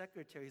different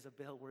secretaries of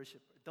Baal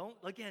worshipers.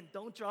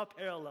 Don't draw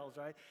parallels,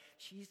 right?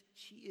 She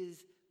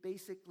is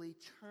basically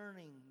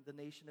turning the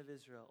nation of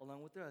Israel,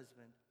 along with her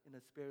husband, in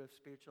a spirit of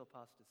spiritual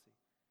apostasy.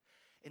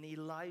 And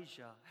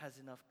Elijah has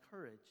enough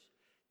courage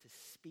to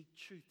speak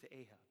truth to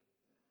Ahab.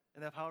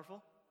 Isn't that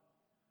powerful?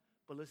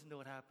 But listen to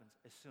what happens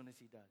as soon as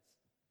he does.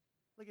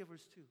 Look at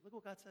verse 2. Look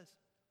what God says.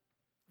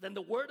 Then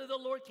the word of the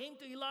Lord came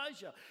to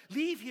Elijah.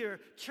 Leave here,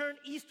 turn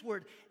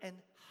eastward, and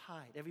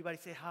hide. Everybody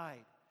say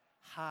hide.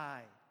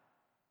 Hide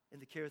in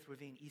the Kerith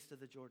ravine east of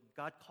the Jordan.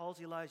 God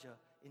calls Elijah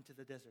into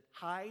the desert.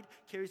 Hide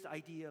carries the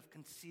idea of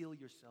conceal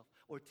yourself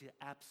or to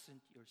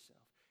absent yourself.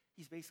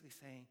 He's basically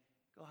saying,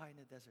 go hide in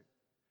the desert.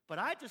 But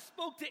I just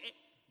spoke to it.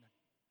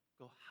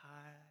 No. Go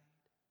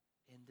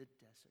hide in the desert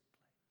place.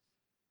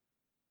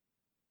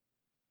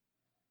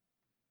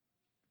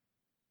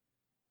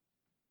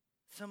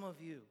 Some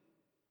of you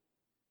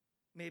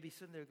may be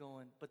sitting there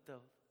going, but the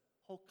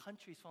whole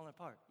country's falling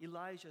apart.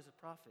 Elijah is a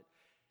prophet.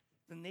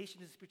 The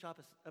nation is spiritual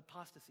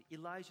apostasy.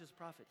 Elijah is a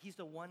prophet. He's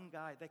the one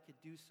guy that could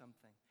do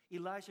something.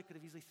 Elijah could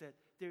have easily said,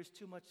 there's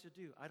too much to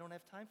do. I don't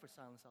have time for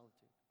silent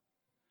solitude.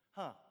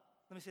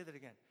 Let me say that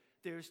again.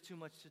 There's too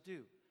much to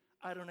do.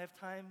 I don't have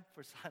time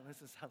for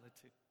silence and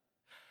solitude.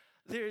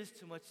 There is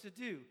too much to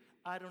do.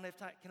 I don't have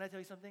time. Can I tell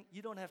you something?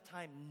 You don't have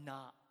time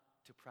not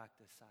to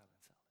practice silent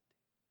solitude.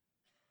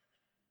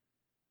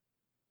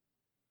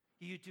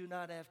 You do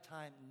not have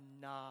time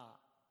not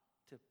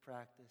to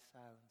practice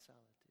silent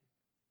solitude.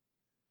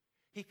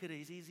 He could have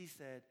easily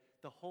said,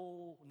 the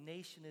whole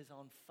nation is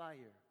on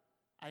fire.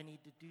 I need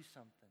to do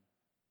something.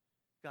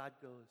 God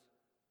goes,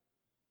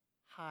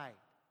 hide.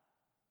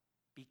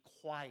 Be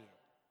quiet.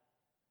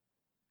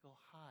 Go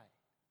hide.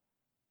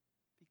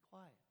 Be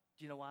quiet.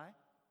 Do you know why?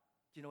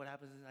 Do you know what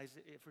happens in 1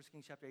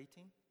 Kings chapter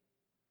 18?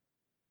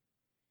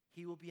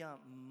 He will be on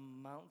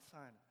Mount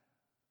Sinai,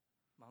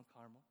 Mount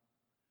Carmel,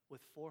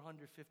 with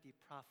 450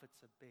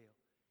 prophets of Baal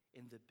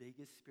in the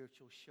biggest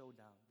spiritual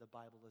showdown the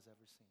Bible has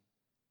ever seen.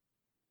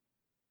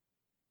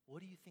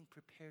 What do you think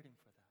prepared him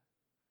for that?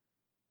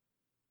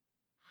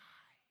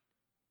 Hide.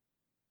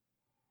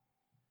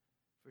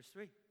 Verse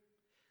 3.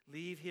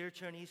 Leave here,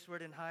 turn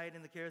eastward, and hide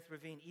in the Kerith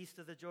ravine, east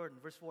of the Jordan.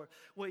 Verse 4.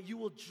 Where you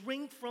will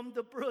drink from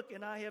the brook,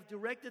 and I have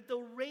directed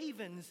the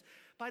ravens.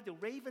 By the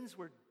ravens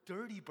were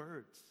dirty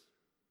birds.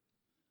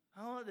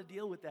 I don't know what the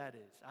deal with that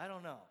is. I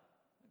don't know.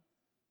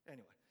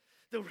 Anyway,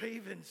 the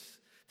ravens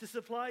to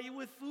supply you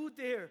with food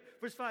there.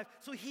 Verse 5,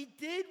 so he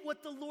did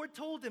what the Lord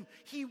told him.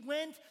 He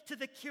went to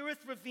the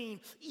Kerith ravine,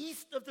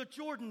 east of the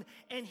Jordan,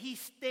 and he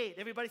stayed.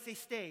 Everybody say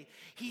stayed.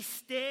 He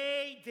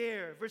stayed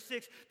there. Verse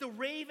 6, the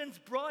ravens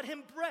brought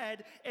him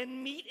bread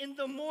and meat in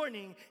the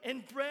morning,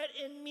 and bread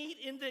and meat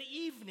in the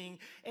evening,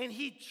 and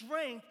he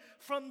drank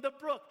from the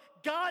brook.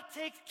 God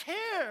takes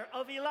care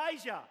of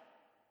Elijah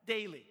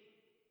daily.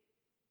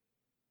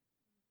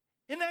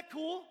 Isn't that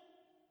cool?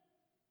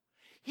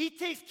 He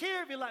takes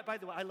care of your life. By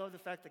the way, I love the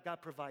fact that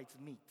God provides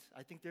meat.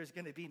 I think there's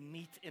going to be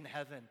meat in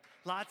heaven.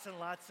 Lots and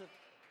lots of...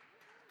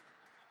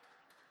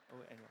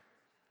 Oh, anyway.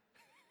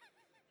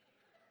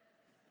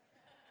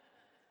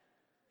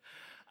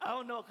 I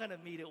don't know what kind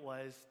of meat it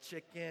was.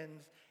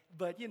 Chickens,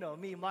 But,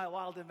 me, my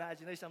wild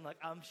imagination, I'm like,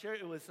 I'm sure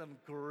it was some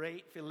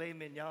great filet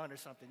mignon or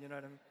something, you know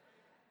what I mean?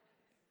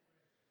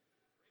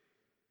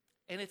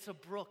 And it's a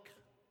brook.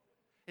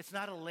 It's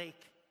not a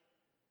lake.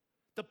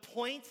 The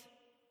point,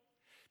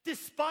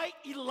 despite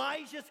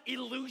Elijah's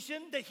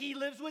illusion that he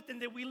lives with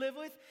and that we live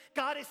with,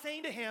 God is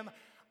saying to him,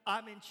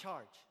 I'm in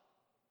charge.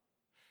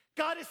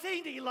 God is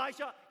saying to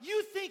Elijah,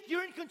 you think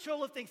you're in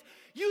control of things.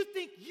 You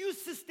think you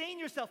sustain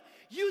yourself.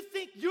 You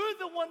think you're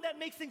the one that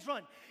makes things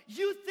run.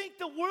 You think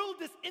the world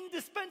is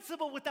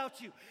indispensable without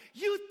you.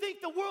 You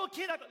think the world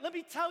cannot. Let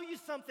me tell you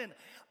something.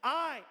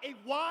 I, a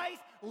wise,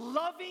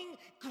 loving,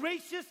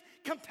 gracious,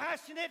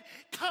 compassionate,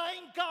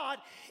 kind God,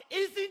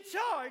 is in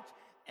charge,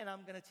 and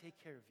I'm going to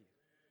take care of you.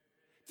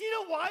 Do you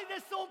know why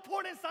that's so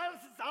important in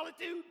silence and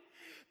solitude?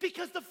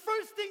 Because the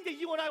first thing that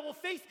you and I will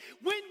face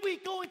when we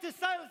go into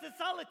silence and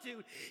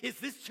solitude is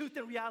this truth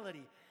and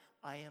reality.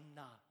 I am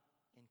not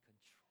in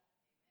control.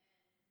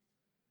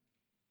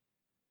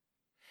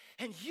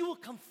 And you will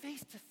come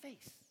face to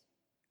face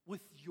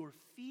with your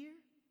fear,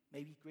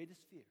 maybe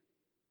greatest fear,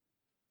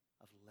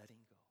 of letting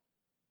go.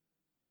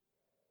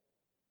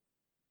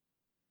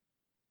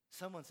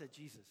 Someone said,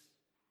 Jesus,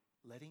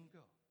 letting go.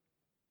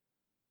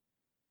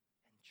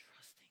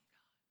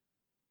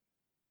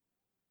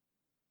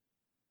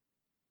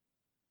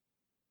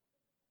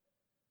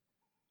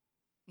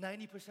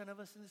 90% of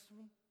us in this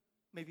room,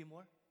 maybe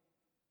more,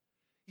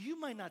 you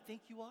might not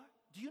think you are.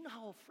 Do you know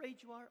how afraid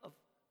you are of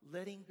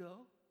letting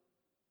go?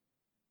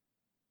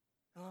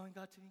 Allowing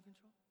God to be in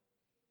control?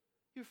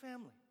 Your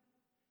family.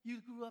 You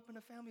grew up in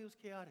a family that was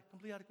chaotic,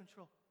 completely out of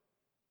control.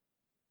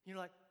 You're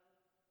like,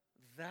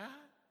 that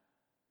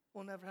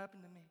will never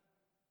happen to me.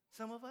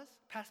 Some of us,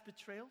 past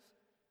betrayals.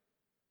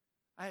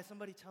 I had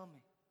somebody tell me,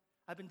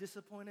 I've been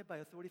disappointed by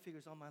authority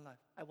figures all my life.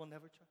 I will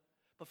never trust.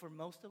 But for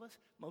most of us,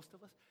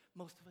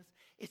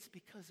 it's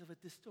because of a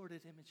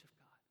distorted image of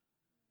God.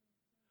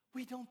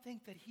 We don't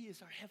think that He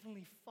is our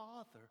Heavenly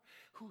Father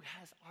who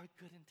has our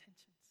good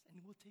intentions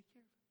and will take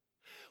care of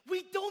it.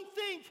 We don't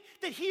think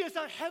that He is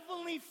our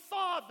Heavenly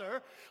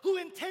Father who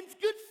intends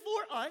good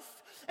for us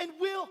and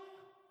will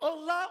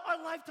allow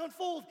our life to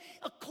unfold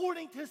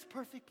according to His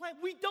perfect plan.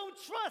 We don't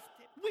trust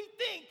it. We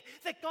think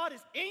that God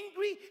is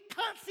angry,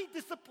 constantly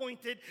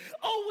disappointed,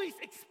 always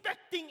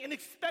expecting and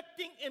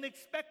expecting and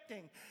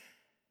expecting.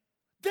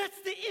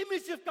 That's the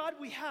image of God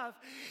we have.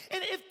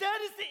 And if that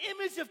is the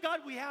image of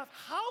God we have,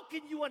 how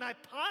can you and I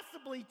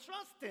possibly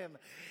trust Him?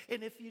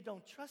 And if you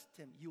don't trust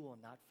Him, you will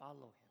not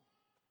follow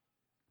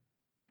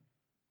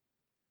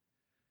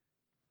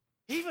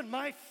Him. Even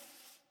my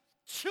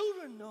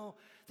children know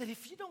that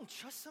if you don't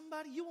trust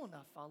somebody, you will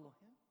not follow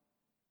Him.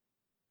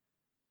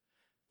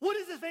 What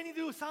does this have anything to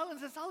do with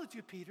silence and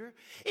solitude, Peter?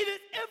 It has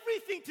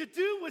everything to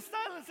do with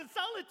silence and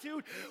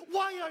solitude.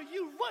 Why are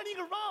you running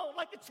around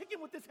like a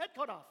chicken with his head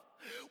cut off?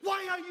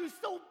 Why are you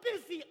so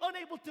busy,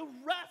 unable to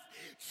rest,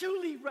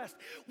 truly rest?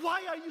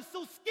 Why are you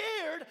so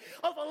scared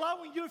of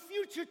allowing your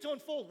future to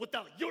unfold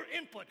without your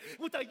input,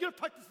 without your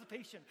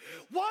participation?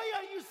 Why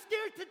are you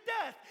scared to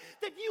death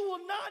that you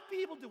will not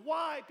be able to?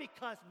 Why?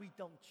 Because we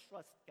don't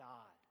trust God.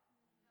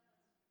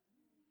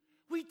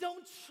 We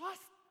don't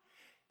trust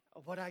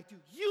what I do.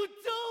 You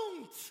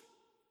don't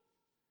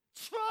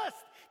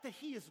trust that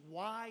He is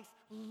wise,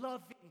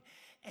 loving,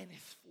 and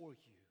is for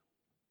you.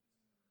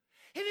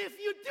 And if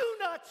you do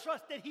not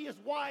trust that He is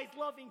wise,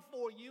 loving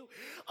for you,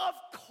 of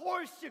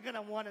course you're going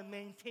to want to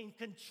maintain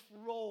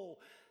control.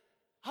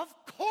 Of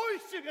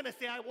course you're going to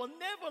say, I will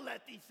never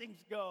let these things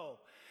go.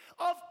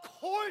 Of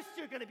course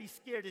you're going to be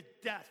scared to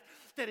death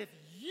that if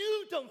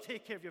you don't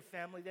take care of your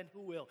family, then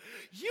who will?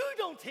 You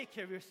don't take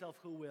care of yourself,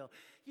 who will?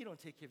 You don't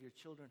take care of your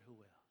children, who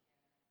will?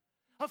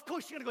 Of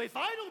course you're going to go, if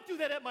I don't do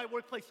that at my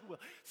workplace, who will?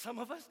 Some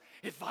of us,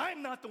 if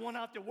I'm not the one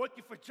out there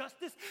working for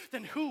justice,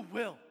 then who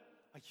will?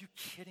 Are you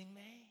kidding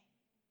me?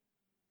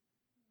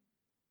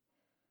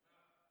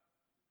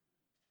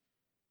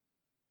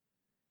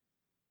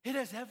 It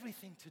has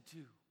everything to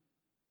do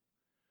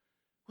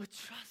with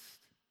trust.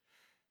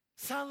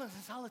 Silence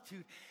and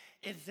solitude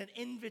is an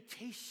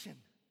invitation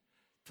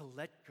to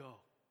let go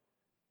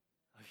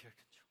of your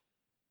control.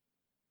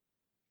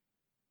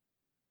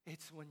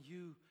 It's when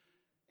you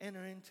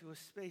enter into a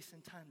space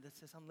and time that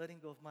says, I'm letting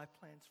go of my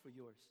plans for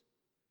yours.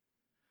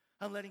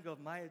 I'm letting go of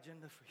my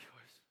agenda for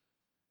yours.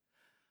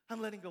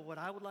 I'm letting go of what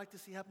I would like to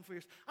see happen for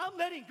yours. I'm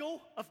letting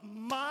go of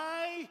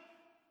my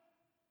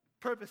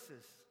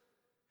purposes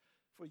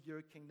for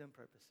your kingdom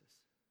purposes.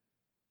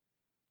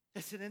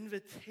 It's an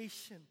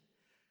invitation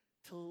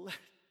to let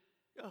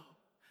go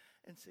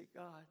and say,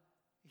 God,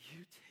 you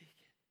take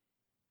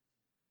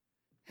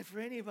it. And for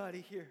anybody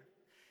here,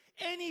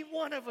 any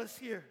one of us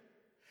here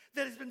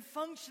that has been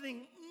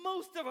functioning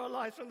most of our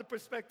lives from the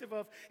perspective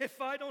of,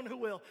 if I don't, who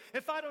will?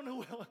 If I don't, who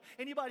will?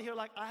 Anybody here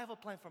like, I have a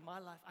plan for my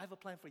life. I have a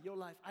plan for your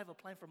life. I have a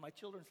plan for my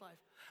children's life.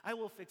 I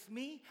will fix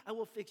me. I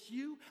will fix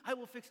you. I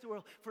will fix the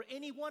world. For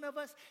any one of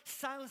us,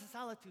 silence and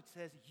solitude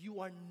says, you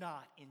are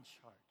not in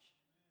charge.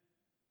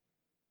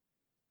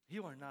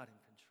 You are not in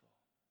control.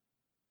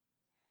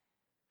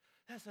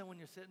 That's why when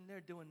you're sitting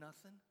there doing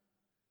nothing,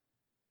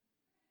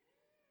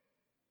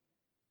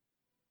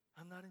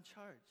 not in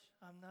charge.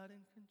 I'm not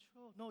in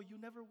control. No, you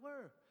never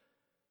were.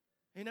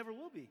 You never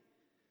will be.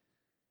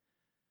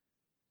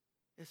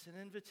 It's an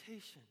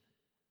invitation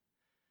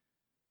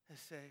to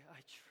say,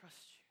 I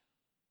trust you.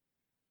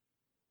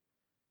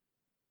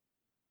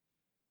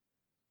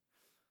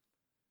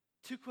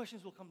 Two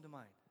questions will come to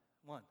mind.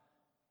 One,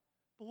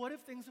 but what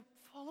if things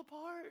fall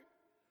apart?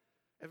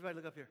 Everybody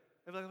look up here.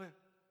 Everybody look up here.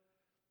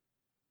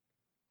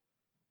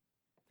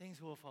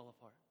 Things will fall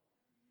apart.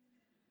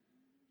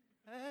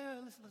 Hey,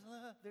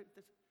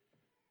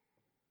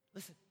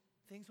 listen.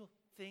 Things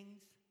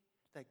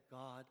that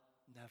God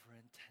never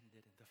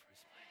intended in the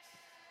first place.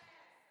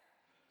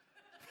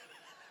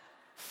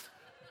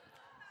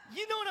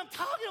 You know what I'm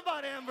talking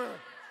about, Amber.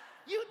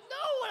 You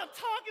know what I'm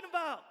talking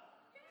about.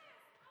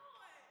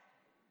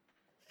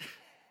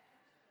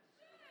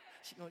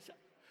 She goes,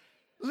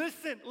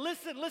 listen.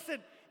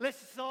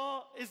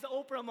 It's the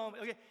Oprah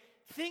moment. Okay.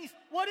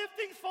 What if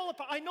things fall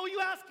apart? I know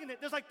you asking it.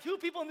 There's like two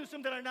people in this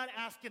room that are not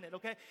asking it,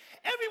 okay?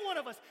 Every one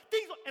of us,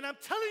 and I'm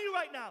telling you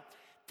right now,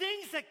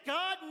 things that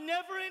God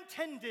never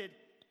intended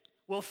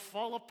will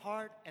fall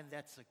apart, and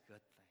that's a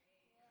good thing.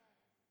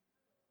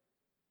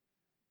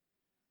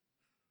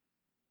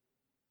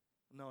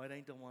 No, it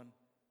ain't the one.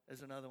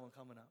 There's another one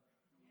coming up.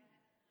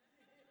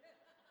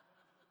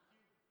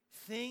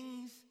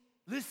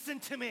 Listen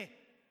to me.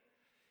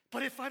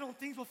 But if I don't,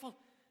 things will fall.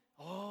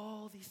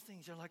 All these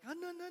things, you're like, oh,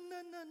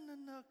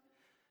 no.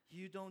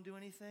 You don't do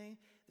anything,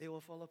 they will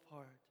fall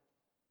apart.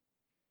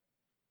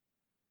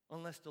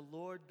 Unless the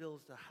Lord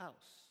builds the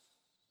house,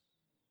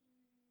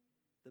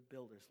 the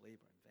builders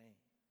labor in vain.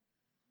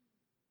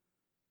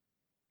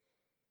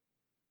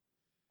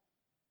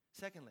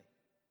 Secondly,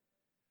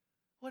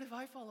 what if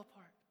I fall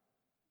apart?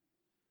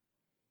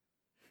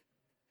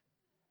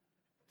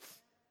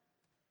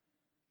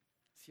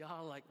 See,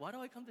 y'all like, why do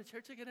I come to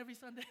church again every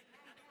Sunday?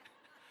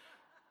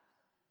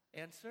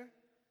 Answer,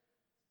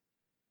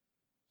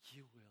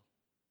 you will.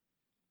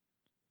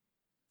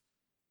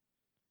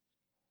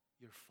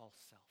 Your false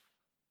self.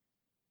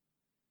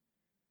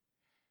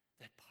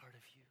 That part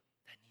of you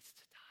that needs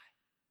to die.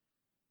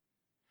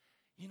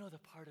 You know the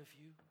part of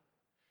you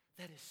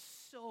that is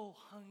so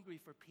hungry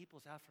for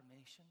people's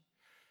affirmation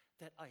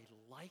that a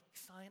like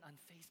sign on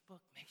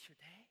Facebook makes your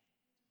day?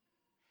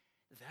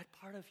 That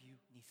part of you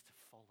needs to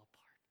fall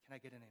apart. Can I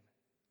get an amen?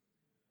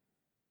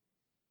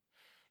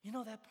 You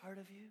know that part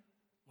of you?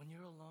 When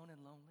you're alone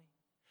and lonely,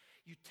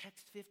 you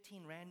text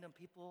 15 random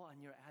people on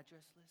your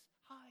address list.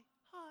 Hi.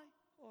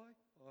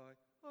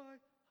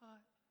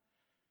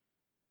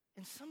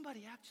 And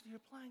somebody actually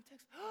replying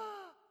text.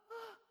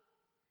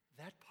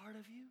 That part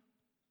of you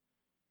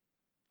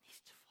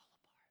needs to fall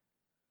apart.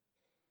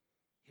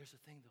 Here's the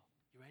thing though.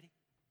 You ready?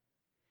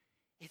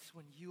 It's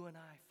when you and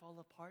I fall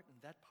apart and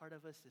that part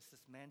of us is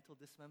dismantled,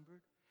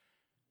 dismembered,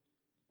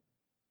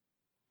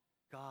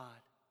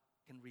 God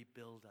can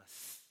rebuild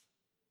us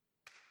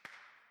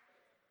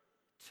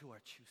to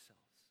our true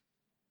selves.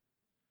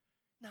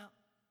 Now,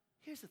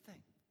 here's the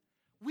thing.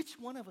 Which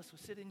one of us would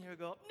sit in here and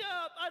go,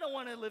 no, I don't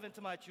want to live into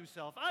my true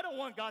self. I don't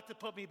want God to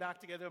put me back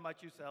together in my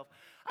true self.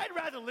 I'd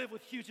rather live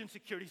with huge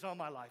insecurities all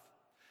my life.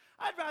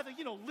 I'd rather,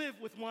 live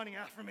with wanting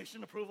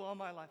affirmation, approval all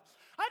my life.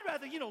 I'd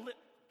rather,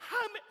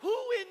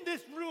 who in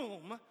this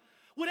room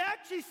would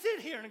actually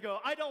sit here and go,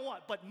 I don't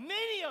want. But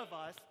many of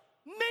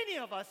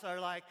us are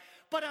like,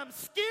 but I'm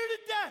scared to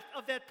death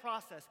of that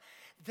process.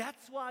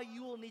 That's why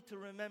you will need to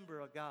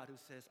remember a God who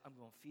says, I'm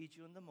going to feed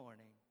you in the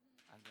morning.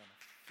 I'm going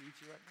to feed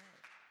you at night.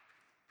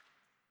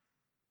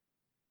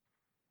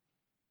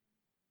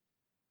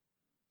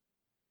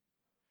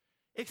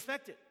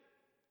 Expect it.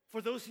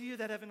 For those of you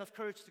that have enough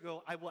courage to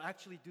go, I will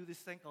actually do this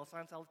thing called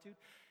silent solitude.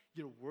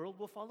 Your world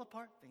will fall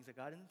apart, things that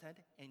God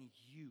intended, and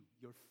you,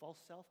 your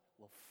false self,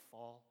 will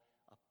fall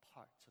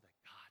apart so that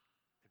God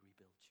could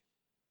rebuild you.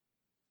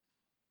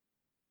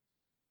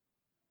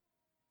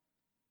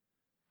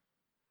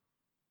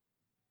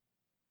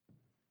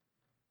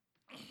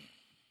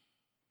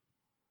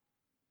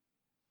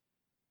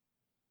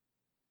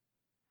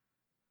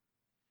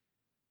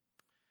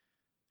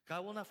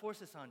 God will not force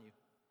this on you.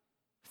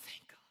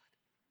 Thank God.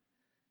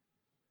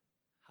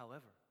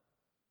 However,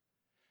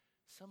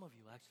 some of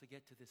you actually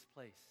get to this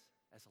place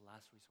as a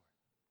last resort.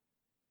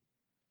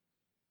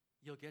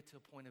 You'll get to a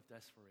point of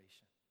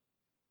desperation.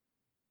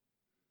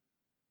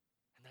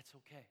 And that's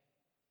okay.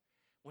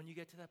 When you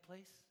get to that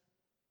place,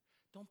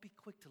 don't be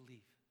quick to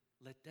leave.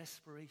 Let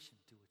desperation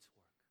do its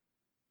work.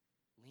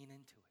 Lean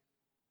into it.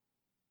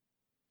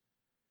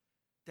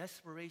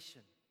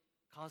 Desperation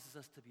causes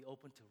us to be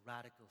open to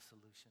radical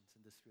solutions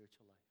in the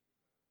spiritual life.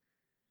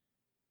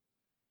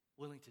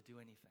 Willing to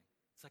do anything.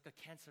 It's like a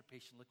cancer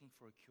patient looking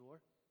for a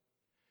cure.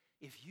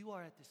 If you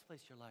are at this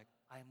place, you're like,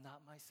 I am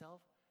not myself.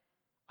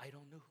 I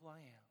don't know who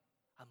I am.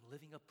 I'm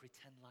living a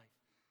pretend life.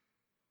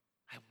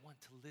 I want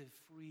to live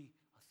free,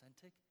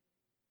 authentic.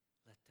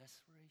 Let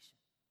desperation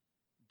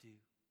do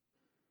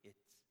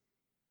its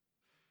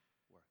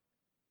work.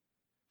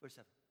 Verse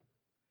 7.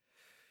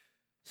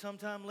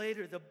 Sometime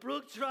later, the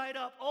brook dried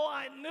up. Oh,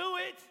 I knew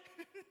it!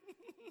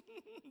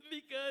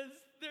 Because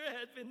there there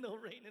had been no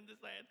rain in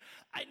this land.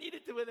 I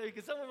needed to wither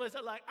because some of us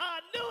are like, I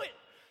knew it.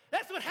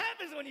 That's what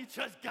happens when you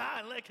trust God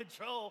and let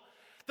control.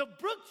 The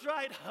brook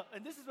dried up.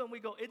 And this is when we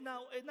go, it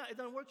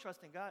doesn't work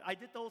trusting God. I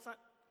did the whole time.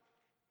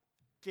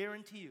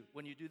 Guarantee you,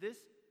 when you do this,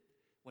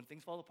 when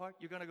things fall apart,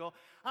 you're going to go,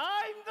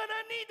 I'm going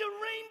to need to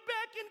rein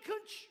back in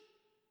control.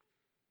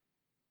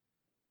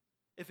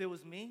 If it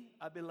was me,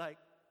 I'd be like,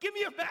 give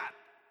me a map.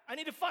 I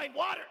need to find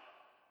water.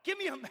 Give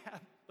me a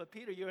map. But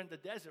Peter, you're in the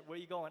desert. Where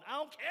are you going? I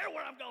don't care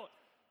where I'm going.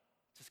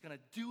 Just going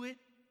to do it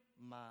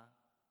myself.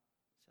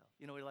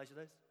 You know what Elijah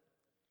does?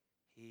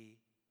 He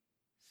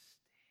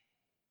stays.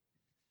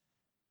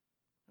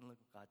 And look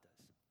what God does.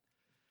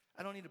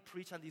 I don't need to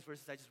preach on these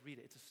verses. I just read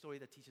it. It's a story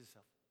that teaches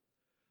itself.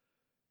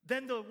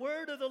 Then the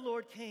word of the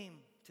Lord came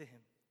to him.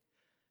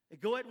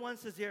 Go at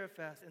once to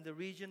Zarephath in the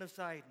region of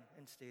Sidon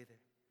and stay there.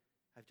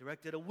 I've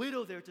directed a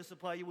widow there to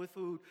supply you with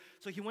food.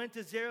 So he went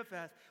to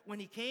Zarephath. When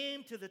he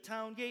came to the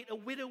town gate, a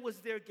widow was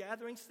there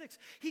gathering sticks.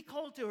 He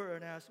called to her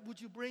and asked,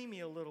 would you bring me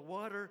a little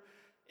water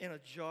in a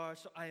jar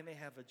so I may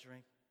have a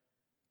drink?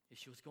 As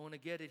she was going to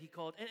get it, he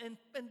called, and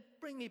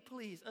bring me,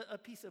 please, a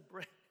piece of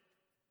bread.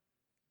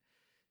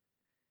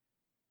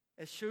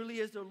 As surely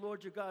as the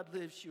Lord your God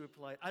lives, she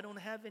replied, I don't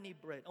have any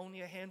bread,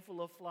 only a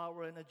handful of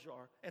flour in a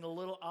jar and a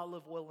little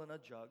olive oil in a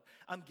jug.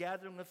 I'm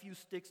gathering a few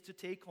sticks to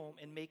take home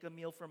and make a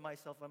meal for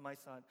myself and my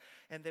son,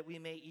 and that we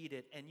may eat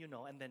it and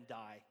then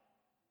die.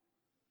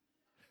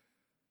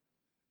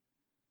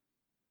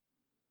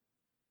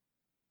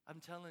 I'm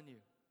telling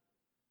you,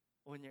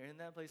 when you're in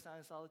that place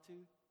of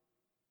solitude,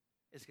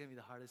 it's going to be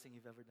the hardest thing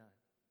you've ever done.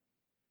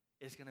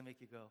 It's going to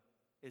make you go,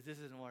 this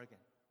isn't working.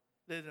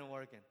 This isn't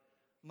working.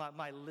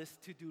 My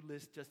to-do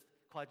list just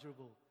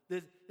quadrupled.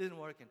 This isn't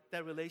working.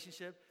 That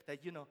relationship that,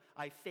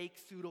 I fake,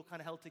 pseudo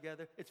kind of held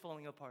together, it's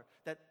falling apart.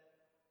 That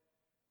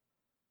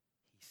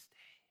he stays.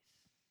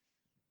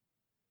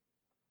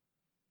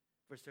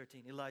 Verse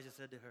 13, Elijah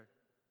said to her,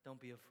 don't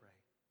be afraid.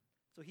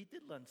 So he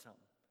did learn something.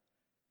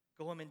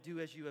 Go home and do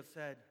as you have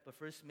said, but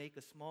first make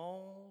a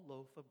small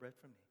loaf of bread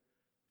for me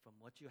from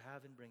what you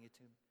have and bring it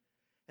to me.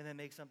 And then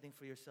make something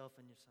for yourself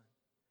and your son.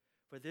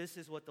 For this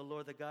is what the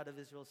Lord, the God of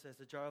Israel, says.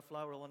 The jar of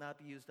flour will not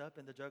be used up,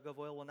 and the jug of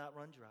oil will not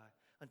run dry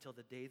until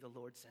the day the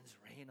Lord sends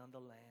rain on the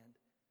land.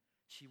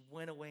 She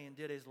went away and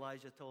did as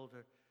Elijah told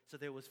her. So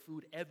there was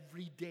food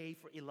every day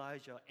for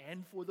Elijah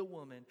and for the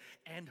woman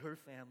and her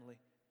family.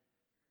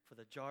 For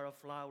the jar of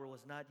flour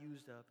was not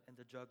used up, and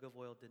the jug of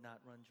oil did not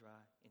run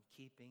dry, in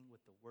keeping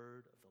with the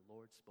word of the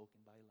Lord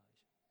spoken by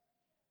Elijah.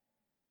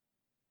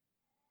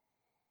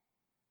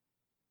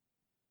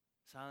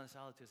 Silent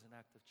solitude is an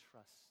act of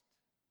trust.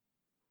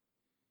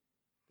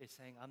 It's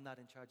saying, I'm not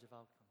in charge of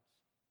outcomes.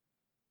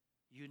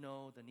 You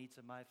know the needs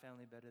of my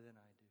family better than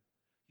I do.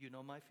 You know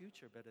my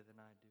future better than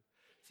I do.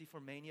 See, for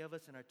many of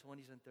us in our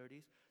 20s and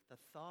 30s, the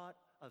thought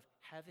of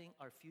having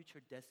our future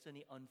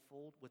destiny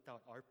unfold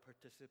without our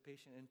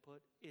participation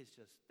input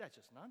that's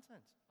just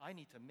nonsense. I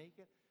need to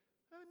make it.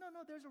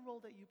 No, there's a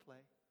role that you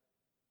play.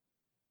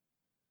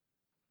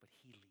 But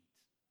he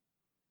leads,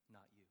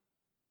 not you.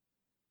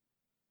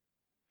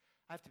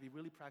 I have to be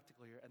really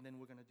practical here, and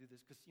then we're going to do this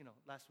because,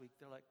 last week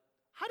they're like,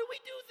 how do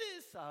we do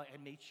this? I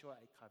made sure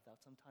I carved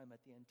out some time at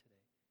the end today.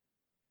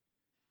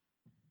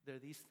 There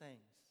are these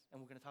things,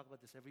 and we're going to talk about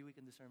this every week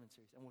in the sermon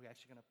series, and we're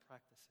actually going to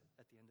practice it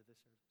at the end of the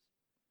service.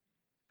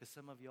 Because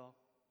some of y'all,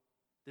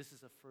 this is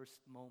the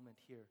first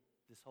moment here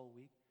this whole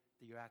week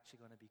that you're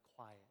actually going to be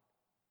quiet.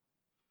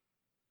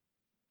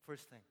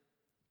 First thing,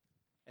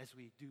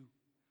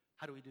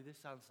 how do we do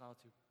this? Silent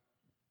solitude.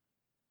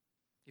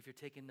 If you're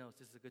taking notes,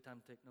 this is a good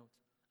time to take notes.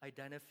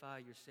 Identify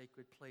your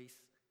sacred place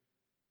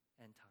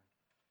and time.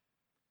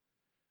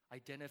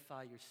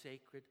 Identify your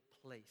sacred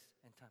place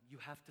and time. You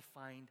have to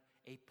find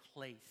a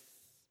place.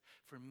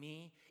 For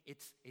me,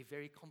 it's a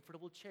very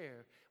comfortable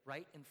chair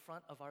right in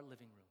front of our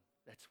living room.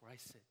 That's where I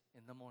sit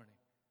in the morning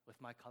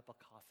with my cup of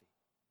coffee.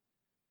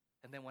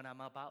 And then when I'm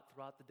about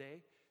throughout the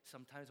day,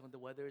 sometimes when the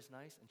weather is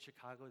nice in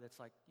Chicago, that's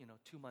like,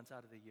 2 months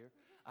out of the year,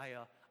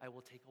 I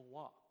will take a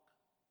walk.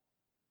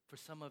 For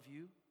some of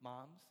you,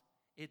 moms,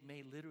 it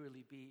may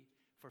literally be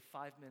for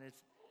 5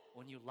 minutes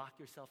when you lock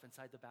yourself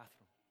inside the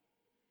bathroom.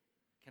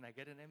 Can I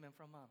get an amen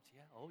from moms?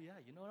 Yeah. Oh, yeah.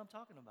 You know what I'm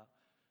talking about.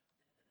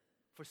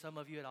 For some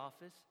of you at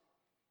office,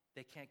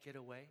 they can't get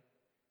away.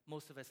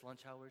 Most of us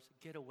lunch hours,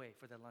 get away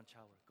for that lunch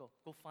hour.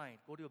 Go find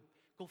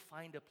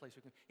a place.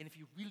 And if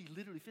you really,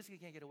 literally, physically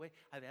can't get away,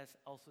 I've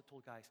also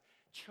told guys,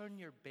 turn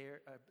your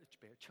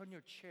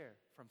chair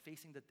from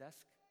facing the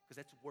desk, because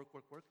that's work,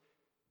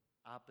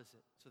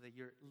 opposite, so that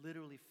you're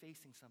literally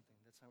facing something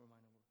that's not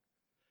reminding work.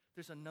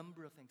 There's a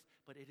number of things,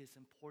 but it is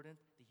important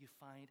that you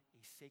find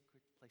a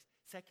sacred place.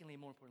 Secondly,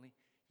 more importantly,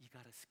 you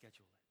got to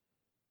schedule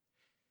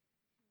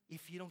it.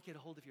 If you don't get a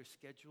hold of your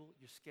schedule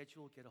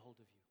will get a hold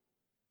of you.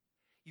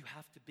 You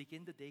have to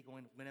begin the day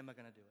going, when am I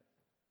going to do it?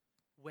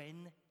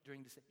 When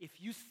during this day?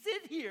 If you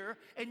sit here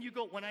and you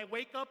go, when I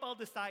wake up, I'll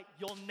decide,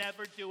 you'll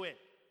never do it.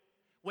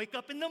 Wake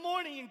up in the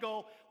morning and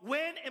go,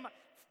 when am I?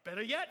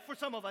 Better yet, for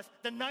some of us,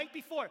 the night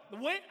before.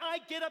 When I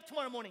get up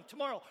tomorrow, Monday,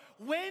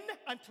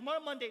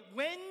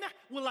 when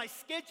will I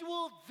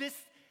schedule this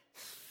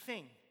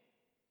thing?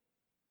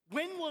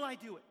 When will I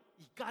do it?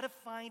 You got to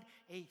find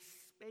a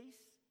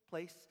space,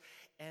 place,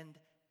 and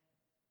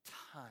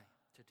time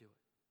to do it.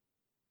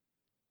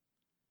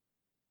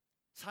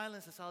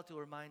 Silence and solitude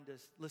remind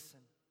us, listen,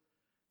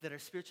 that our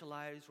spiritual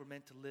lives were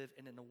meant to live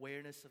in an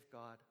awareness of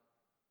God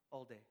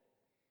all day.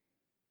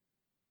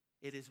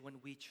 It is when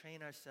we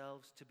train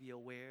ourselves to be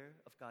aware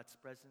of God's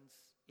presence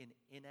in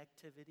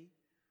inactivity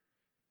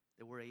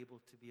that we're able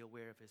to be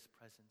aware of His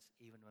presence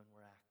even when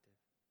we're active.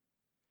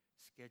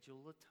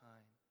 Schedule a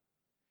time,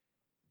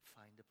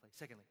 find a place.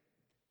 Secondly,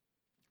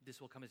 this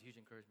will come as a huge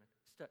encouragement.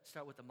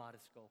 Start with a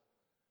modest goal.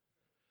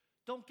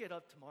 Don't get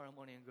up tomorrow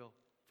morning and go,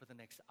 for the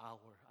next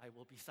hour, I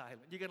will be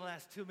silent. You're going to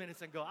last 2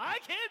 minutes and go, I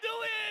can't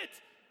do it.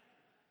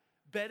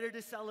 Better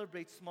to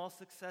celebrate small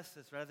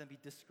successes rather than be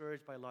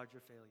discouraged by larger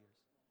failures.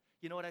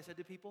 You know what I said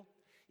to people?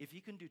 If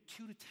you can do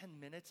 2 to 10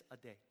 minutes a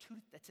day,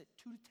 that's it,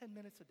 2 to 10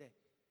 minutes a day,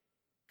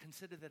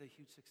 consider that a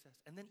huge success.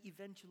 And then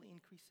eventually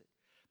increase it.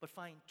 But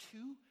find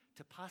 2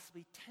 to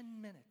possibly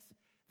 10 minutes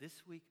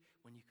this week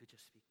when you could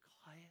just be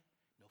quiet,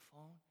 no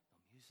phone, no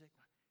music.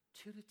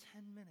 2 to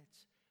 10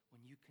 minutes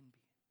when you can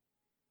be.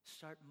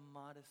 Start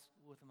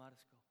with a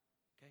modest goal,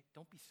 okay?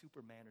 Don't be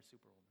Superman or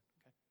Superwoman,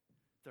 okay?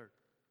 Third,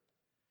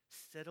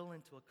 settle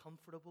into a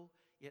comfortable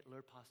yet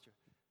alert posture.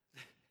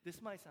 This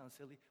might sound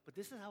silly, but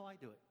this is how I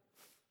do it.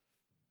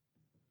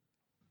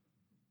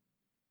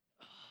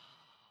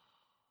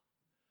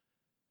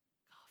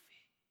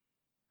 Coffee.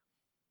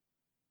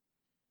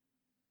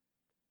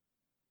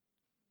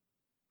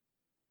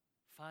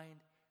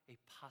 Find a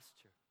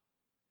posture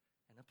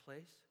and a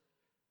place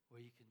where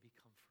you can be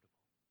comfortable.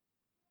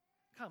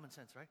 Common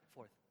sense, right?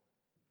 Fourth,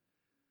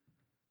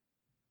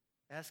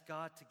 ask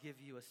God to give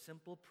you a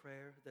simple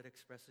prayer that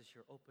expresses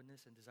your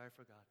openness and desire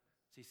for God.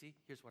 See,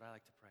 here's what I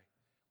like to pray.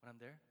 When I'm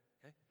there,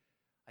 okay,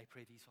 I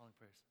pray these following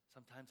prayers.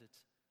 Sometimes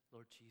it's,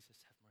 Lord Jesus,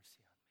 have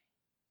mercy on me.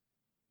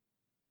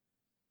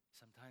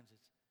 Sometimes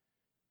it's,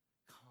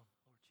 come,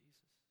 Lord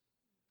Jesus.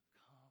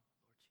 Come, Lord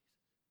Jesus.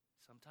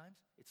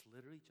 Sometimes it's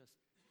literally just,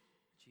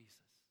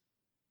 Jesus,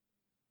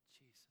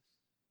 Jesus, Jesus,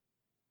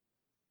 Jesus.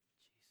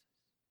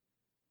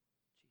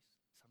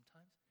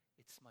 Sometimes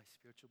it's my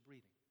spiritual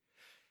breathing.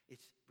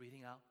 It's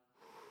breathing out,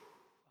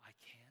 I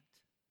can't,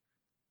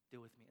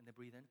 deal with me. And then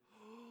breathe in,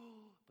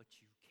 but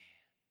you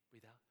can.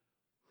 Breathe out.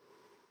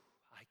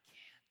 I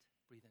can't.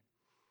 Breathe in.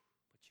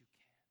 But you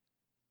can.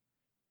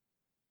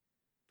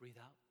 Breathe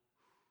out.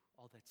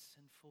 All that's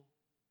sinful,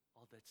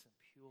 all that's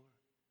impure,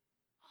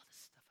 all the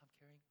stuff I'm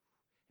carrying.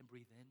 And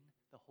breathe in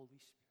the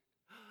Holy Spirit.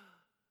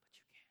 But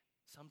you can.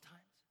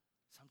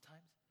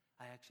 Sometimes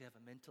I actually have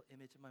a mental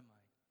image in my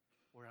mind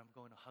where I'm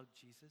going to hug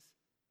Jesus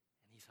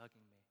and He's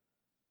hugging me.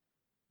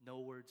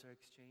 No words are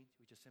exchanged.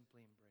 We just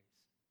simply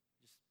embrace.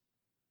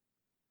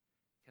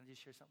 Can I just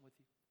share something with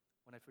you?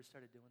 When I first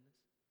started doing this,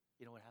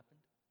 you know what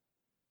happened?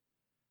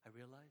 I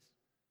realized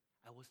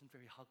I wasn't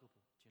very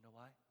huggable. Do you know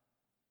why?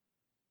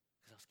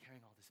 Because I was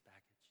carrying all this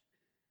baggage.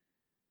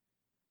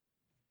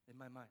 In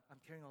my mind,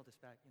 I'm carrying all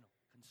this back,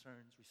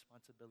 concerns,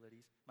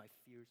 responsibilities, my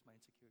fears, my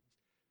insecurities.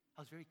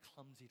 I was very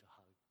clumsy to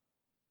hug.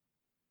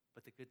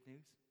 But the good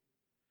news,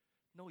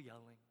 no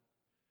yelling.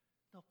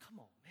 No,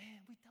 come on,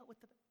 man, we dealt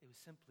with it was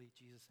simply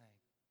Jesus saying,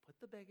 put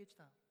the baggage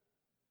down.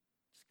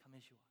 Just come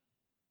as you are.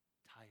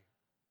 Tired,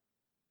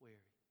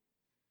 weary,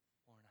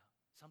 worn out.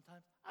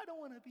 Sometimes, I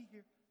don't want to be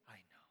here. I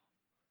know.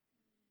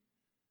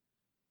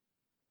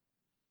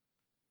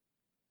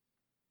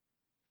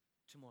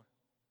 Two more.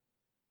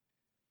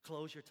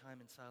 Close your time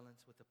in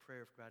silence with a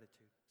prayer of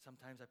gratitude.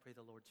 Sometimes I pray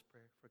the Lord's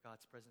Prayer for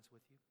God's presence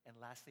with you. And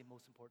lastly,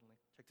 most importantly,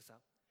 check this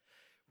out.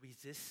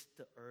 Resist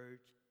the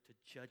urge to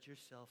judge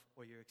yourself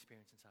or your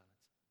experience in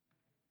silence.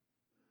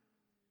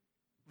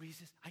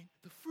 Resist.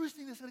 The first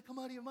thing that's going to come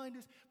out of your mind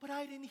is, but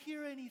I didn't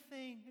hear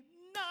anything.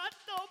 Not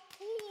the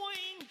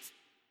point.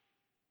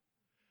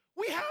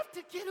 We have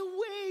to get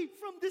away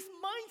from this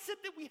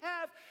mindset that we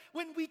have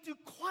when we do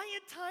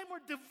quiet time or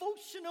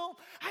devotional.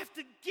 I have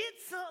to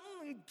get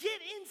something and get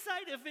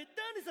inside of it.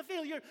 That is a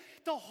failure.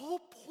 The whole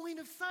point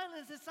of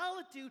silence and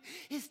solitude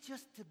is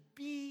just to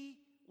be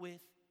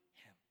with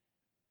Him.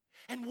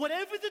 And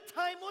whatever the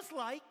time was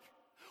like,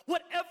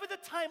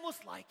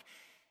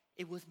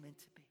 it was meant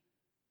to be.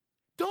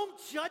 Don't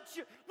judge.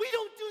 We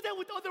don't do that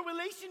with other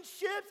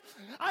relationships.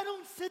 I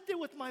don't sit there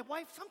with my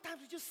wife.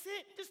 Sometimes we just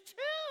sit, just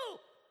chill.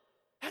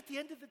 At the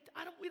end of it,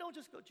 we don't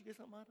just go, did you get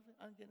something out of it?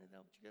 I'm getting it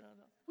out. Did you get it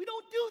out? We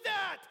don't do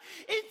that.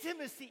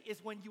 Intimacy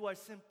is when you are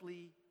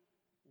simply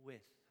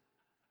with.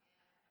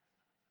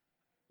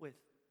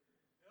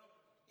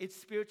 It's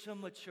spiritual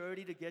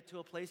maturity to get to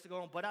a place to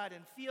go, but I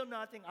didn't feel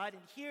nothing. I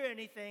didn't hear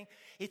anything.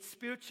 It's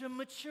spiritual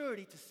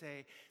maturity to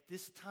say,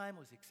 this time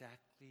was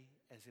exactly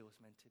as it was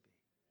meant to be.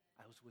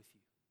 I was with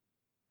you.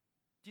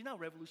 Do you know how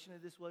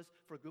revolutionary this was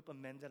for a group of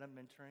men that I'm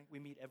mentoring? We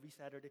meet every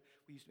Saturday.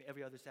 We used to meet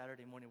every other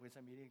Saturday morning. We're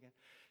meeting again.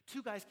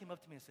 Two guys came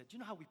up to me and said, do you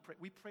know how we pray?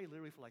 We pray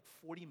literally for like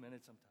 40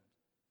 minutes sometimes.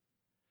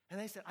 And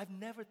they said, I've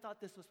never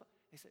thought this was fun.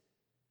 They said,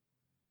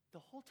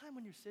 the whole time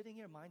when you're sitting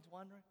here, mind's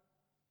wandering,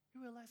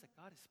 you realize that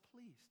God is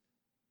pleased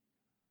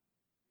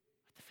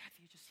with the fact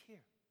that you're just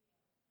here.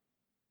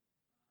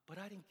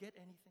 But I didn't get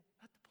anything.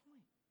 Not the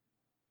point.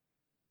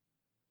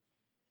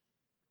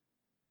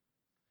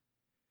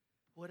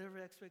 Whatever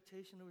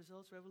expectation or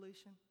results,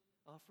 revelation,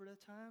 offer the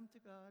time to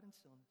God in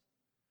stillness.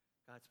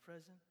 God's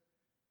present.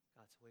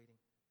 God's waiting.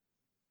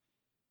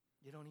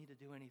 You don't need to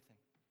do anything.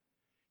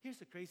 Here's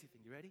the crazy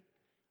thing. You ready?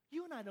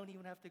 You and I don't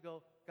even have to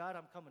go, God,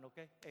 I'm coming,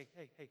 okay? Hey.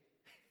 We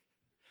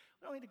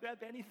don't need to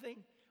grab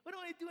anything. We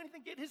don't need to do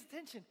anything, get his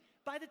attention.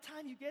 By the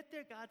time you get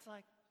there, God's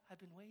like, I've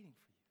been waiting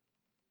for you.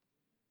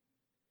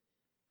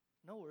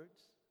 No words.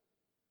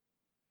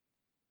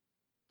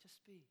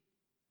 Just be.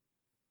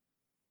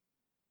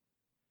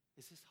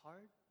 Is this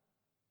hard?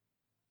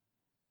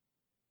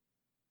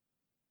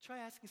 Try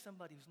asking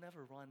somebody who's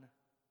never run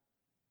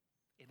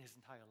in his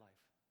entire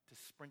life to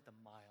sprint a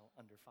mile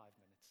under 5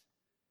 minutes.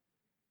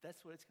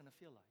 That's what it's going to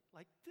feel like.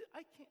 Like,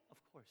 I can't, of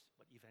course,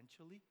 but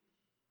eventually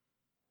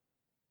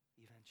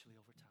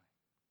over time.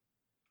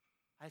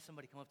 I had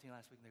somebody come up to me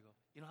last week and they go,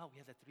 you know how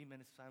we had that 3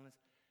 minutes of silence?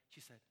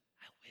 She said,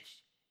 I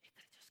wish it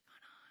could have just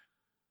gone on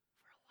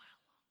for a while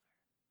longer.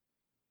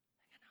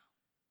 Like, I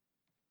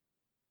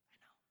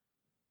know.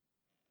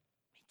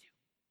 Me too.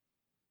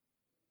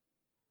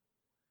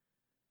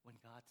 When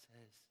God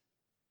says,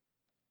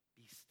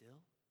 be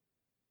still,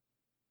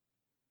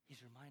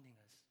 he's reminding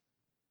us,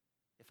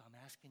 if I'm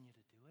asking you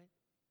to do it,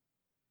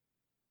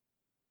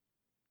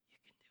 you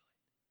can do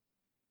it.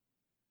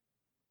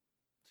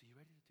 So you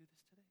ready to do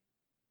this today?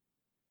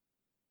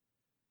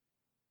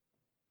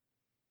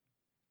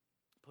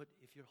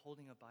 If you're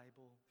holding a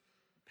Bible,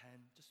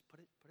 pen, just put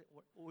it.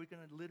 We're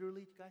going to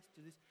literally, guys,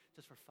 do this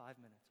just for 5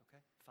 minutes,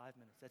 okay? 5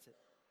 minutes, that's it.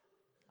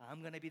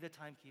 I'm going to be the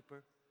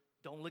timekeeper.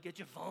 Don't look at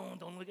your phone.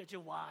 Don't look at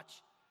your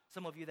watch.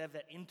 Some of you that have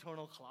that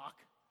internal clock.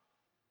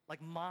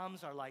 Like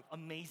moms are like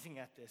amazing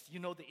at this. You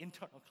know the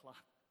internal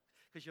clock.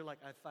 Because you're like,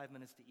 I have 5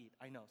 minutes to eat.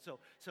 I know. So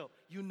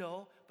you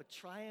know, but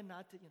try and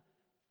not to,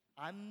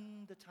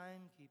 I'm the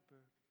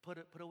timekeeper. Put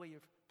away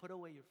your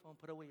phone,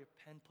 put away your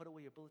pen, put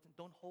away your bulletin.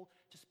 Don't hold,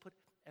 just put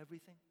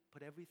everything to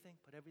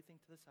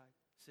the side.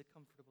 Sit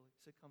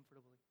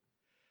comfortably.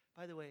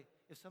 By the way,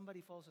 if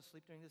somebody falls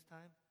asleep during this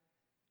time,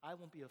 I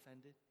won't be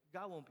offended.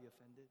 God won't be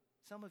offended.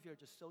 Some of you are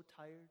just so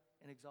tired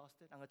and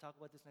exhausted. I'm going to talk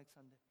about this next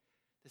Sunday.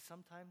 That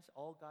sometimes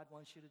all God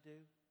wants you to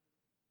do,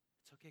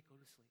 it's okay, go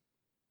to sleep.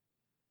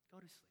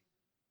 Go to sleep.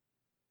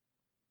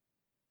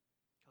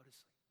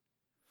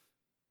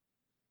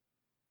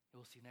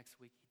 We'll see next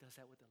week. He does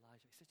that with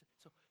Elijah. He says,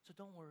 so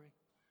don't worry.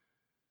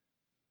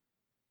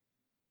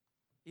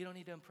 You don't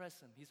need to impress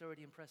him. He's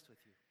already impressed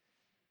with you.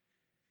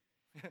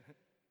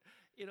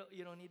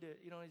 You don't need to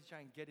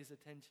try and get his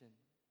attention.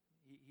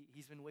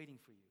 He's been waiting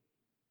for you.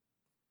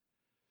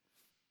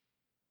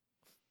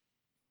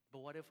 But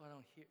what if I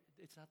don't hear?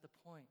 It's not the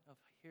point of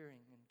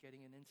hearing and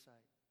getting an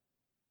insight.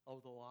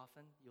 Although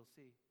often, you'll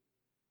see,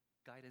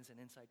 guidance and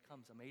insight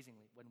comes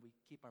amazingly when we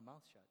keep our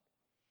mouths shut.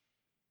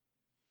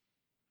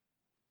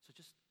 So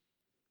just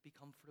be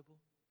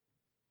comfortable.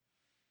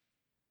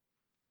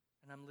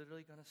 And I'm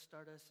literally going to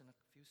start us in a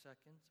few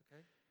seconds,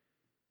 okay?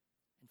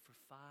 And for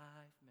 5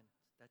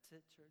 minutes. That's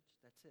it, church.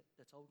 That's it.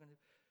 That's all we're going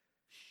to do.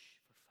 Shh,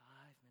 for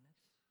 5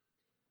 minutes.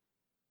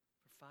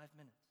 For 5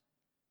 minutes.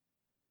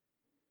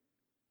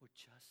 We're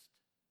just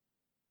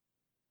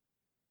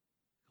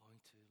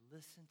going to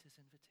listen to his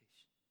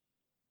invitation.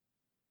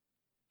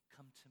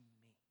 Come to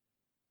me.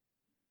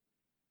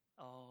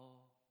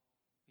 Oh,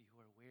 you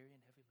are weary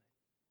and heavy laden.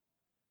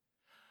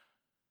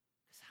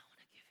 Because I want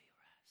to give you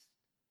rest.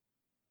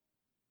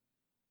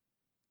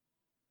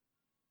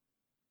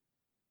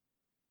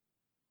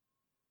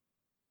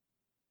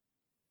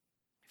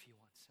 If you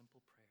want simple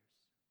prayers,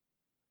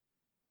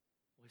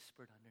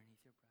 whispered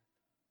underneath your breath,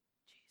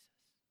 Jesus.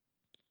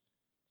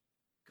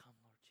 Come,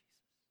 Lord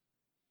Jesus.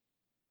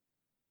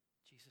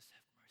 Jesus,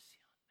 have mercy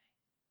on me.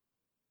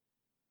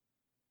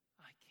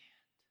 I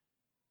can't,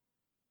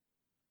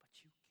 but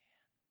you can.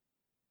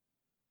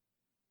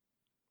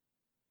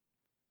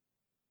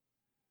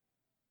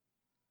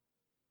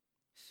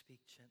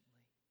 Speak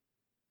gently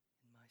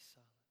in my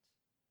silence.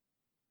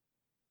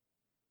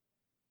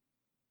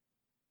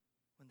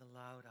 When the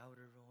loud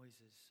outer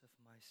noises of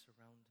my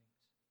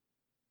surroundings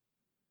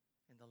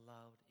and the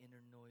loud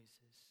inner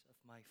noises of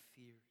my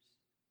fears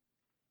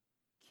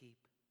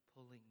keep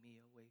pulling me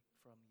away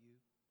from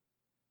you,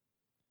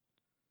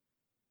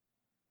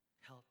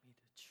 help me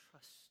to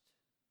trust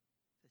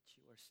that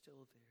you are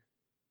still there,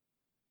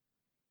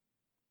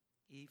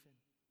 even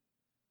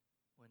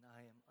when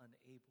I am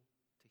unable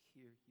to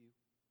hear you.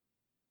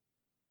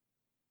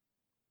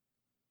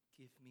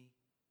 Give me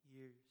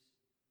ears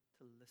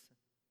to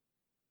listen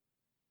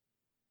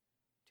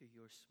to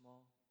your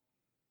small,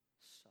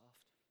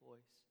 soft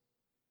voice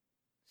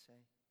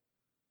saying,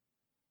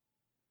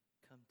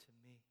 come to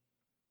me,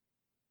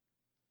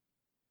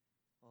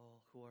 all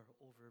who are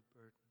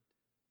overburdened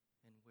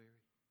and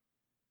weary,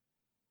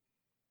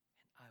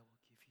 and I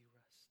will give you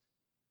rest.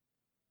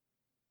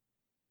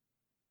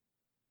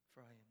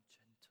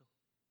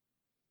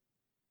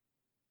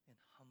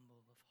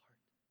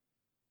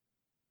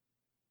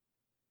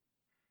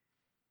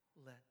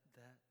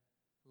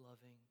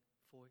 loving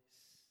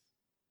voice.